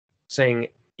saying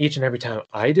each and every time,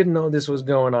 I didn't know this was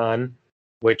going on,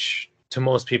 which to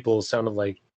most people sounded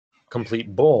like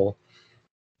complete bull.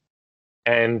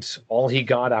 And all he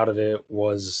got out of it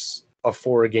was a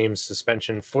 4-game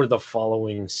suspension for the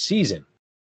following season,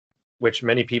 which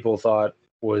many people thought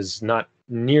was not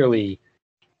nearly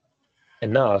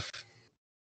enough.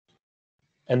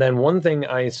 And then one thing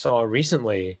I saw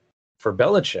recently for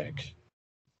Belichick,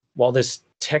 while this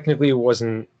technically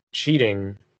wasn't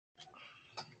cheating,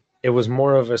 it was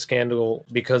more of a scandal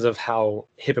because of how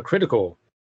hypocritical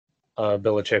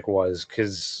Belichick was.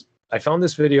 Because I found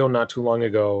this video not too long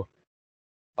ago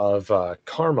of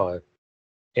karma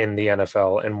in the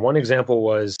NFL. And one example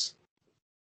was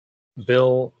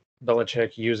Bill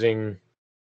Belichick using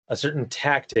a certain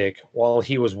tactic while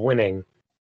he was winning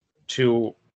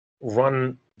to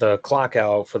run the clock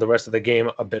out for the rest of the game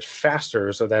a bit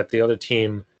faster so that the other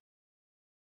team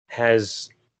has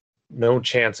no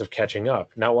chance of catching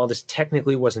up. Now, while this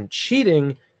technically wasn't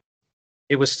cheating,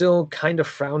 it was still kind of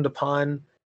frowned upon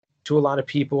to a lot of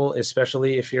people,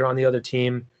 especially if you're on the other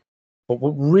team. But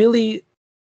what really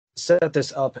set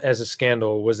this up as a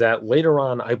scandal was that later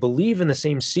on, I believe in the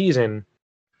same season,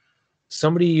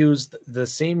 somebody used the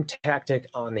same tactic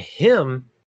on him,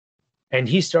 and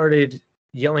he started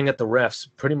yelling at the refs,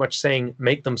 pretty much saying,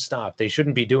 make them stop. They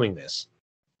shouldn't be doing this.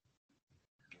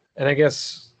 And I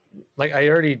guess, like, I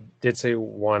already did say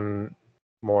one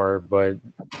more, but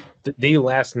the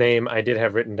last name I did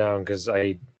have written down because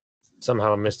I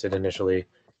somehow missed it initially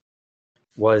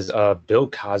was Bill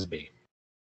Cosby.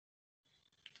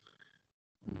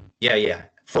 Yeah.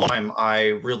 For a time, I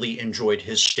really enjoyed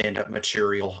his stand-up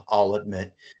material, I'll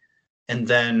admit. And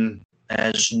then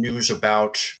as news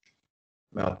about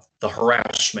the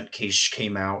harassment case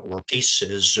came out, or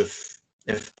cases,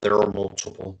 if there are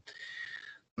multiple,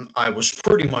 I was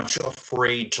pretty much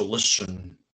afraid to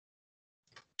listen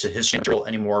to his material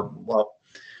anymore. Well,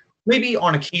 maybe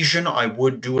on occasion I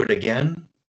would do it again,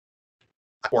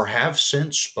 or have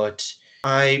since, but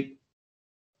I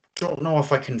don't know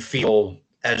if I can feel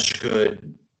as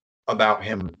good about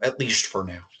him, at least for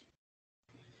now.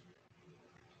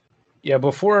 Yeah,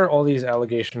 before all these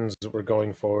allegations were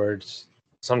going forward,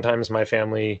 sometimes my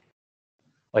family,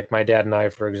 like my dad and I,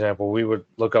 for example, we would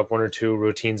look up one or two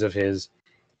routines of his.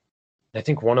 I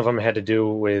think one of them had to do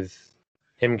with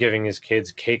him giving his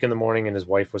kids cake in the morning, and his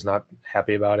wife was not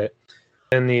happy about it.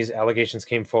 And these allegations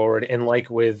came forward, and like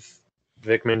with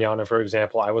Vic Mignogna, for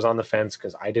example, I was on the fence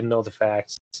because I didn't know the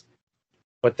facts.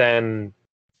 But then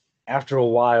after a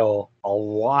while, a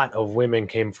lot of women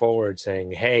came forward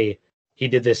saying, hey, he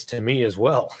did this to me as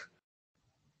well.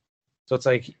 So it's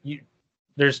like,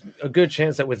 there's a good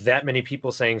chance that with that many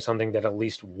people saying something, that at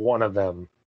least one of them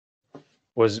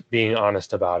was being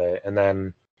honest about it. And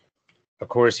then, of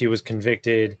course, he was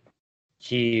convicted.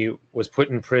 He was put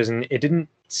in prison. It didn't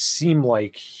seem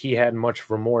like he had much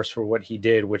remorse for what he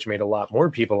did, which made a lot more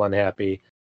people unhappy.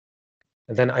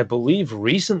 And then I believe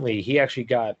recently he actually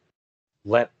got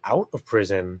let out of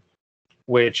prison,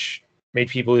 which made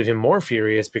people even more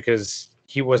furious because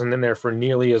he wasn't in there for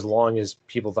nearly as long as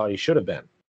people thought he should have been.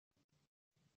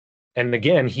 And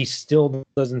again, he still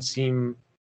doesn't seem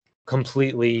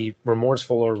completely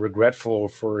remorseful or regretful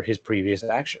for his previous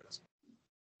actions.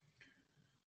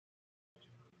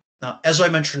 Now, as I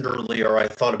mentioned earlier, I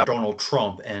thought about Donald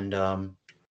Trump, and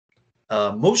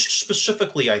Most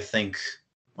specifically, I think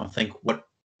what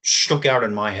stuck out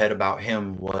in my head about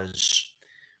him was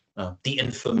the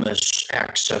infamous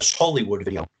Access Hollywood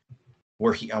video,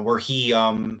 where he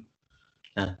uh,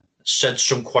 said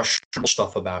some questionable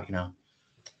stuff about,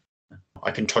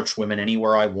 I can touch women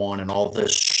anywhere I want and all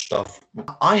this stuff.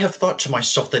 I have thought to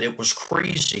myself that it was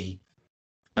crazy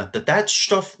that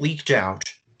stuff leaked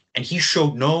out, and he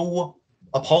showed no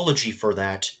apology for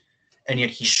that, and yet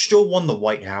he still won the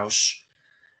White House.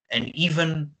 And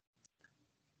even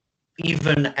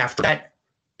after that,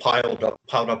 piled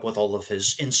up with all of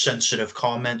his insensitive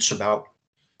comments about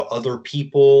other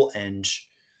people, and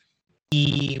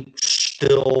he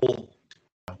still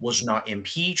was not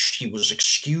impeached. He was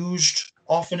excused,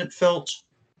 often it felt.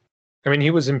 I mean, he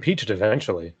was impeached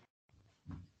eventually.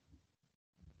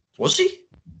 Was he?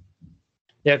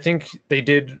 Yeah, I think they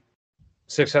did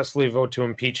successfully vote to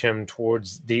impeach him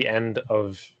towards the end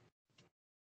of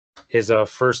his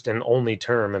first and only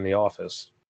term in the office.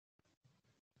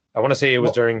 I want to say it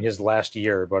was during his last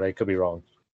year, but I could be wrong.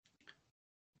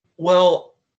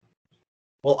 Well,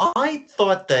 I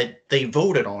thought that they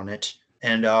voted on it,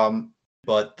 and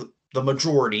but the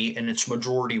majority, and its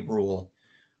majority rule,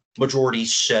 majority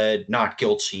said not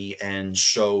guilty, and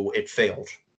so it failed.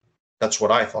 That's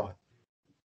what I thought.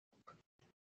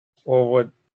 Well,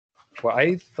 what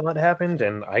I thought happened,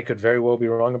 and I could very well be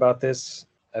wrong about this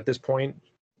at this point,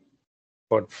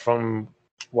 but from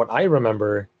what I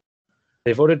remember,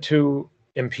 they voted to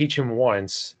impeach him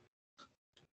once,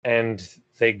 and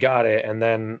they got it, and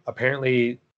then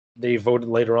apparently they voted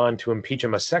later on to impeach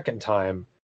him a second time,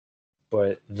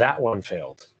 but that one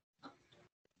failed.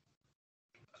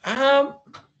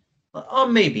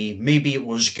 Maybe it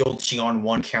was guilty on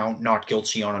one count, not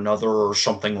guilty on another, or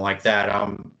something like that.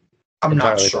 I'm not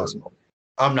Entirely certain. possible.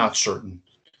 I'm not certain.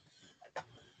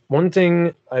 One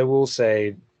thing I will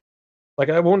say, like,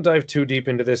 I won't dive too deep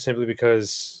into this simply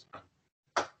because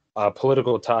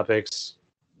political topics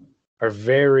are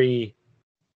very,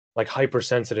 like,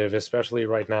 hypersensitive, especially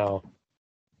right now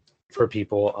for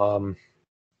people.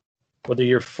 Whether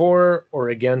you're for or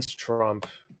against Trump,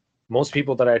 most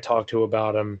people that I talk to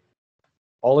about him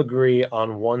all agree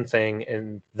on one thing,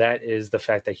 and that is the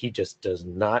fact that he just does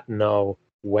not know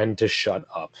when to shut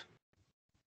up.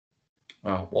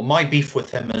 Well, my beef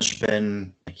with him has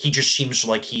been he just seems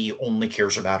like he only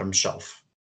cares about himself.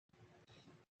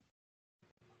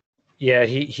 Yeah,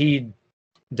 he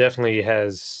definitely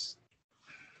has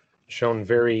shown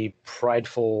very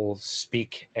prideful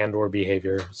speak and or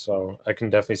behavior, so I can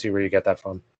definitely see where you get that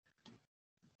from.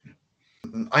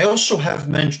 I also have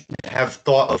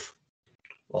thought of,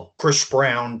 well, Chris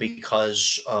Brown,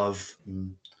 because of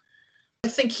I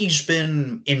think he's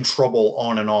been in trouble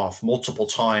on and off multiple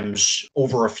times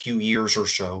over a few years or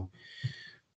so.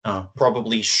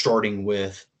 Probably starting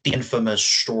with the infamous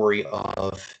story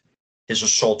of his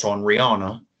assault on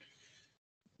Rihanna.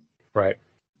 Right.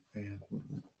 I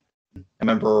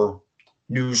remember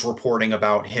news reporting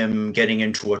about him getting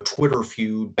into a Twitter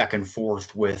feud back and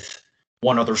forth with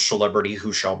one other celebrity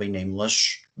who shall be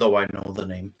nameless, though I know the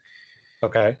name.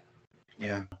 Okay.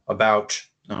 Yeah, about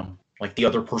like the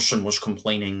other person was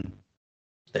complaining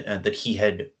that he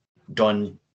had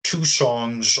done 2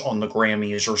 songs on the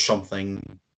Grammys or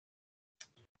something,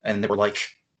 and they were like,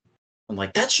 I'm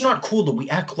like, that's not cool that we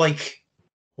act like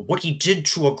what he did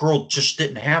to a girl just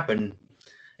didn't happen.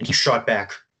 And he shot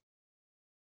back,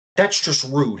 that's just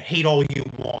rude. Hate all you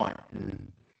want.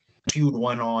 And the feud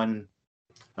went on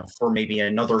for maybe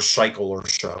another cycle or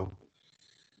so.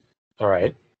 All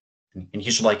right. And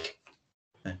he's like,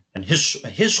 and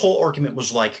his whole argument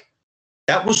was like,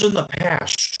 that was in the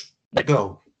past. Let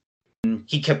go. And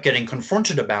he kept getting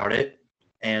confronted about it,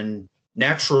 and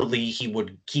naturally he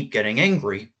would keep getting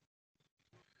angry.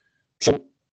 So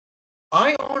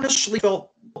I honestly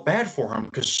felt bad for him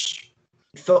because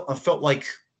I felt like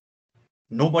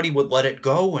nobody would let it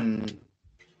go, and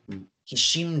he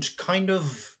seemed kind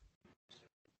of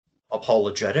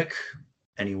apologetic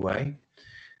anyway.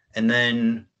 And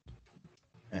then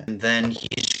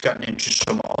he's gotten into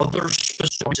some other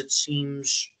specifics, it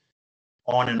seems,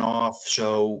 on and off.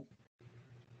 So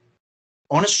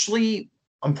honestly,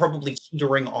 I'm probably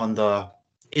teetering on the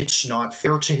it's not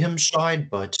fair to him side,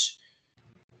 but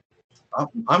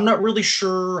I'm not really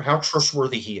sure how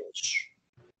trustworthy he is.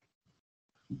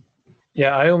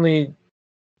 Yeah, I only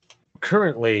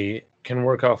currently can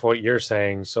work off what you're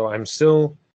saying, so I'm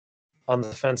still on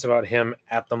the fence about him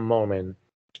at the moment.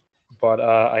 But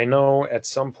I know at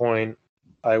some point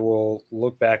I will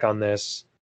look back on this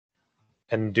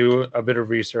and do a bit of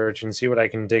research and see what I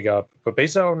can dig up. But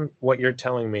based on what you're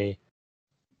telling me,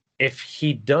 if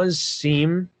he does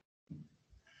seem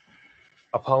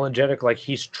apologetic, like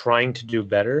he's trying to do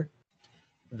better,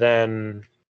 then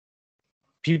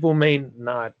people may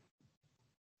not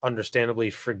understandably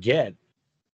forget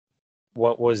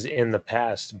what was in the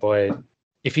past. But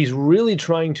if he's really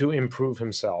trying to improve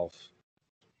himself,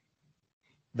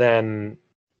 then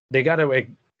they got to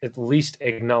at least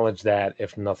acknowledge that,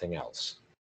 if nothing else.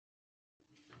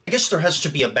 I guess there has to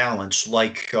be a balance.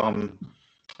 Like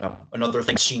another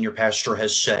thing senior pastor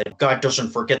has said, God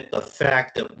doesn't forget the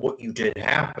fact that what you did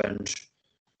happened,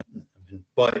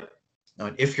 but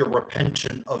if you're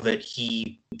repentant of it,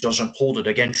 he doesn't hold it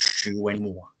against you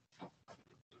anymore.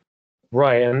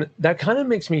 Right, and that kind of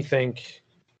makes me think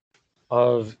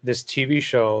of this TV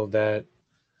show that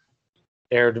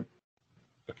aired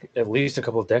at least a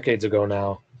couple of decades ago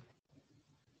now.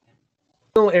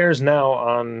 It still airs now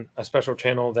on a special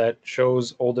channel that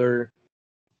shows older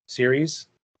series.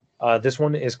 This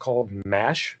one is called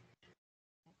MASH,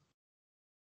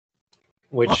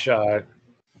 which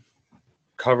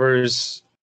covers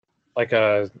like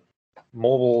a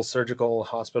mobile surgical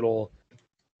hospital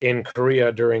in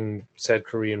Korea during said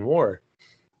Korean War.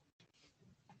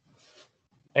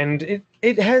 And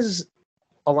it has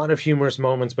a lot of humorous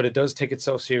moments, but it does take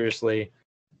itself seriously.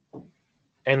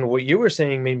 And what you were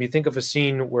saying made me think of a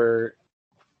scene where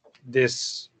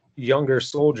this younger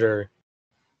soldier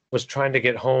was trying to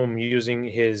get home using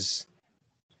his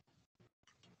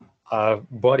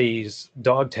buddy's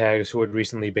dog tags who had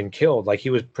recently been killed. Like,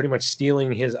 he was pretty much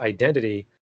stealing his identity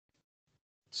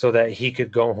so that he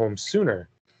could go home sooner,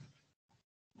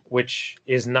 which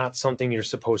is not something you're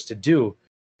supposed to do.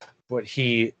 But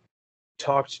he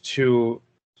talked to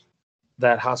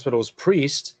that hospital's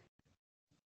priest,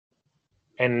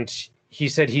 and he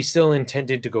said he still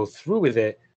intended to go through with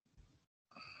it,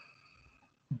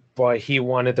 but he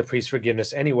wanted the priest's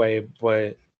forgiveness anyway.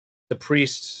 But the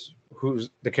priest,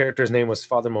 the character's name was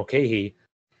Father Mulcahy,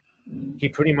 he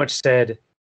pretty much said,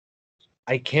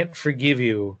 I can't forgive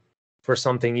you for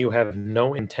something you have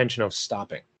no intention of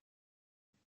stopping.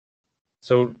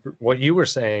 So what you were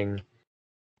saying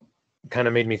kind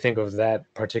of made me think of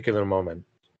that particular moment.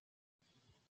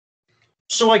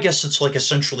 So I guess it's like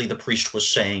essentially the priest was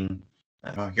saying,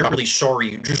 you're really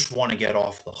sorry, you just want to get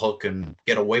off the hook and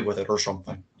get away with it or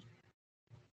something.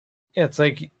 Yeah, it's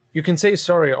like, you can say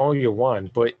sorry all you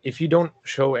want, but if you don't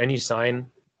show any sign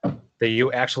that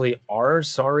you actually are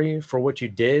sorry for what you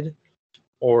did,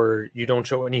 or you don't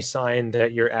show any sign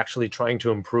that you're actually trying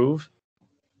to improve,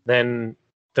 then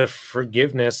the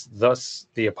forgiveness, thus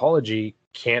the apology,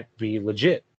 can't be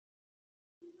legit.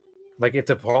 Like, if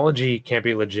the apology can't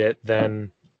be legit,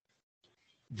 then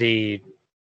the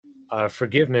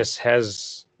forgiveness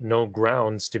has no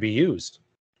grounds to be used.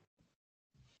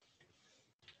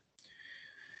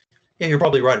 Yeah, you're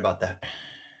probably right about that.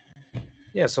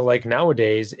 Yeah, so like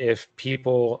nowadays, if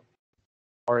people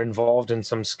are involved in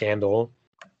some scandal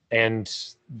and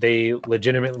they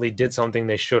legitimately did something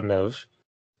they shouldn't have,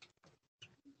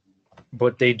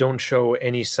 but they don't show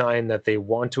any sign that they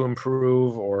want to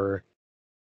improve or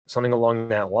something along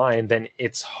that line, then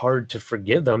it's hard to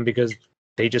forgive them because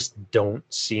they just don't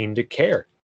seem to care.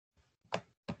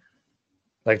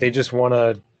 Like, they just want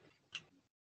to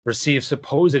receive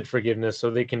supposed forgiveness so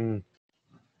they can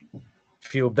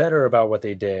feel better about what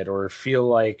they did, or feel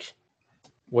like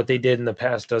what they did in the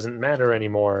past doesn't matter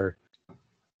anymore.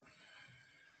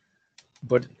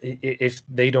 But if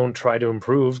they don't try to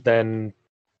improve, then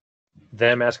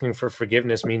them asking for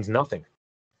forgiveness means nothing.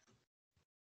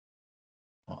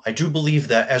 I do believe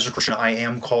that as a Christian, I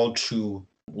am called to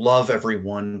love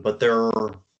everyone, but there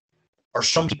are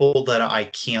some people that I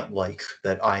can't like,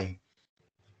 that I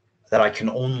can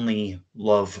only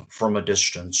love from a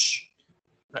distance.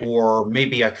 Right. Or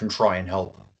maybe I can try and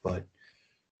help, but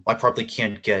I probably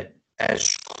can't get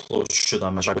as close to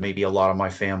them as I would maybe a lot of my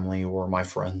family or my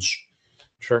friends.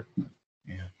 Sure.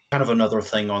 Yeah. Kind of another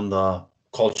thing on the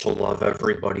call to love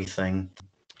everybody thing.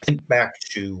 Think back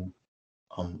to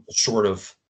a sort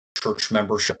of church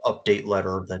membership update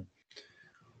letter that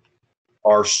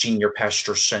our senior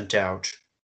pastor sent out.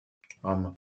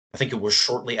 I think it was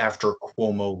shortly after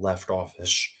Cuomo left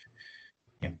office.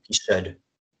 And he said,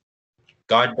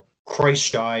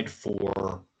 Christ died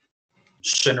for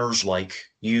sinners like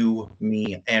you,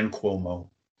 me, and Cuomo.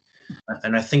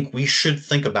 And I think we should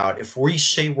think about, if we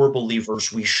say we're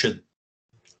believers, we should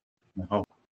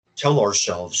tell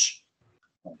ourselves,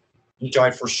 he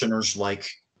died for sinners like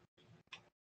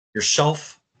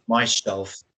yourself,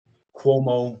 myself,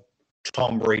 Cuomo,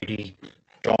 Tom Brady,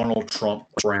 Donald Trump,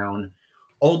 Brown,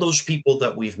 all those people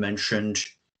that we've mentioned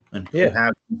and who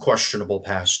have questionable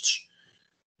pasts.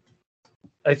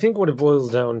 I think what it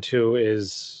boils down to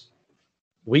is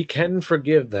we can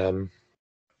forgive them,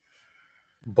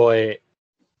 but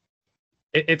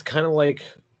it's kind of like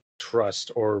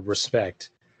trust or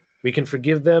respect. We can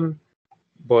forgive them,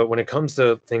 but when it comes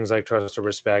to things like trust or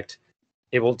respect,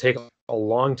 it will take a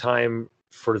long time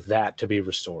for that to be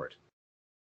restored.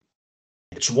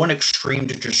 It's one extreme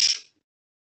to just,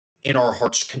 in our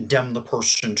hearts, condemn the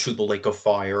person to the lake of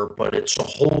fire, but it's a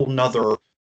whole nother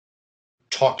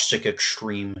toxic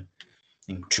extreme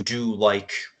to do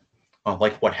like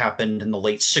what happened in the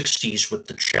late 60s with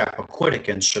the Chappaquiddick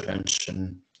incident,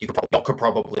 and y'all could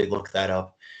probably look that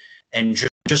up, and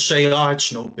just say,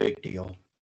 it's no big deal.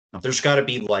 There's got to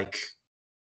be like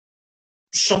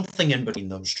something in between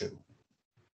those two.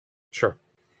 Sure.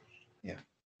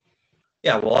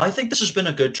 Yeah, well, I think this has been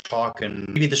a good talk, and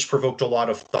maybe this provoked a lot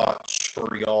of thoughts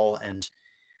for y'all, and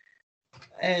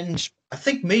I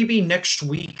think maybe next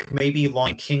week, maybe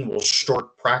Lion King will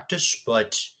start practice,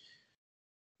 but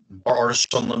our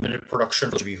Artists Unlimited production,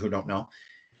 for those of you who don't know,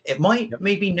 it might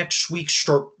maybe next week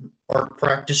start art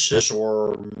practices,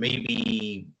 or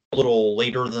maybe a little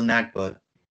later than that, but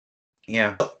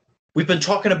yeah. We've been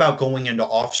talking about going into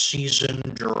off-season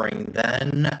during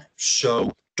then,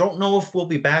 so don't know if we'll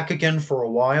be back again for a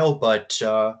while, but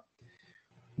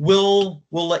we'll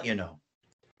let you know.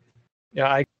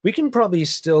 Yeah, we can probably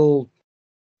still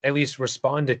at least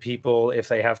respond to people if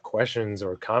they have questions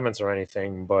or comments or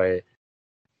anything, but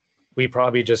we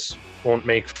probably just won't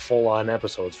make full-on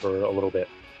episodes for a little bit.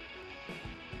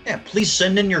 Yeah, please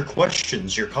send in your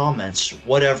questions, your comments,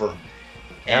 whatever.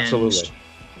 Absolutely.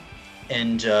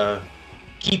 And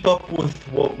keep up with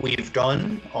what we've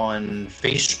done on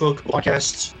Facebook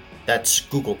podcasts. That's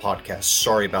Google Podcasts.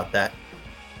 Sorry about that.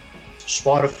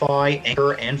 Spotify,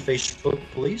 Anchor, and Facebook,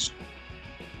 please.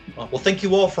 Well, thank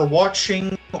you all for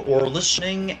watching or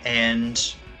listening,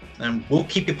 and we'll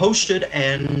keep you posted,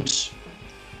 and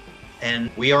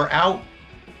we are out.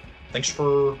 Thanks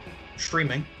for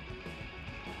streaming.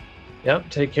 Yep,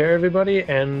 take care, everybody,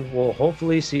 and we'll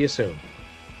hopefully see you soon.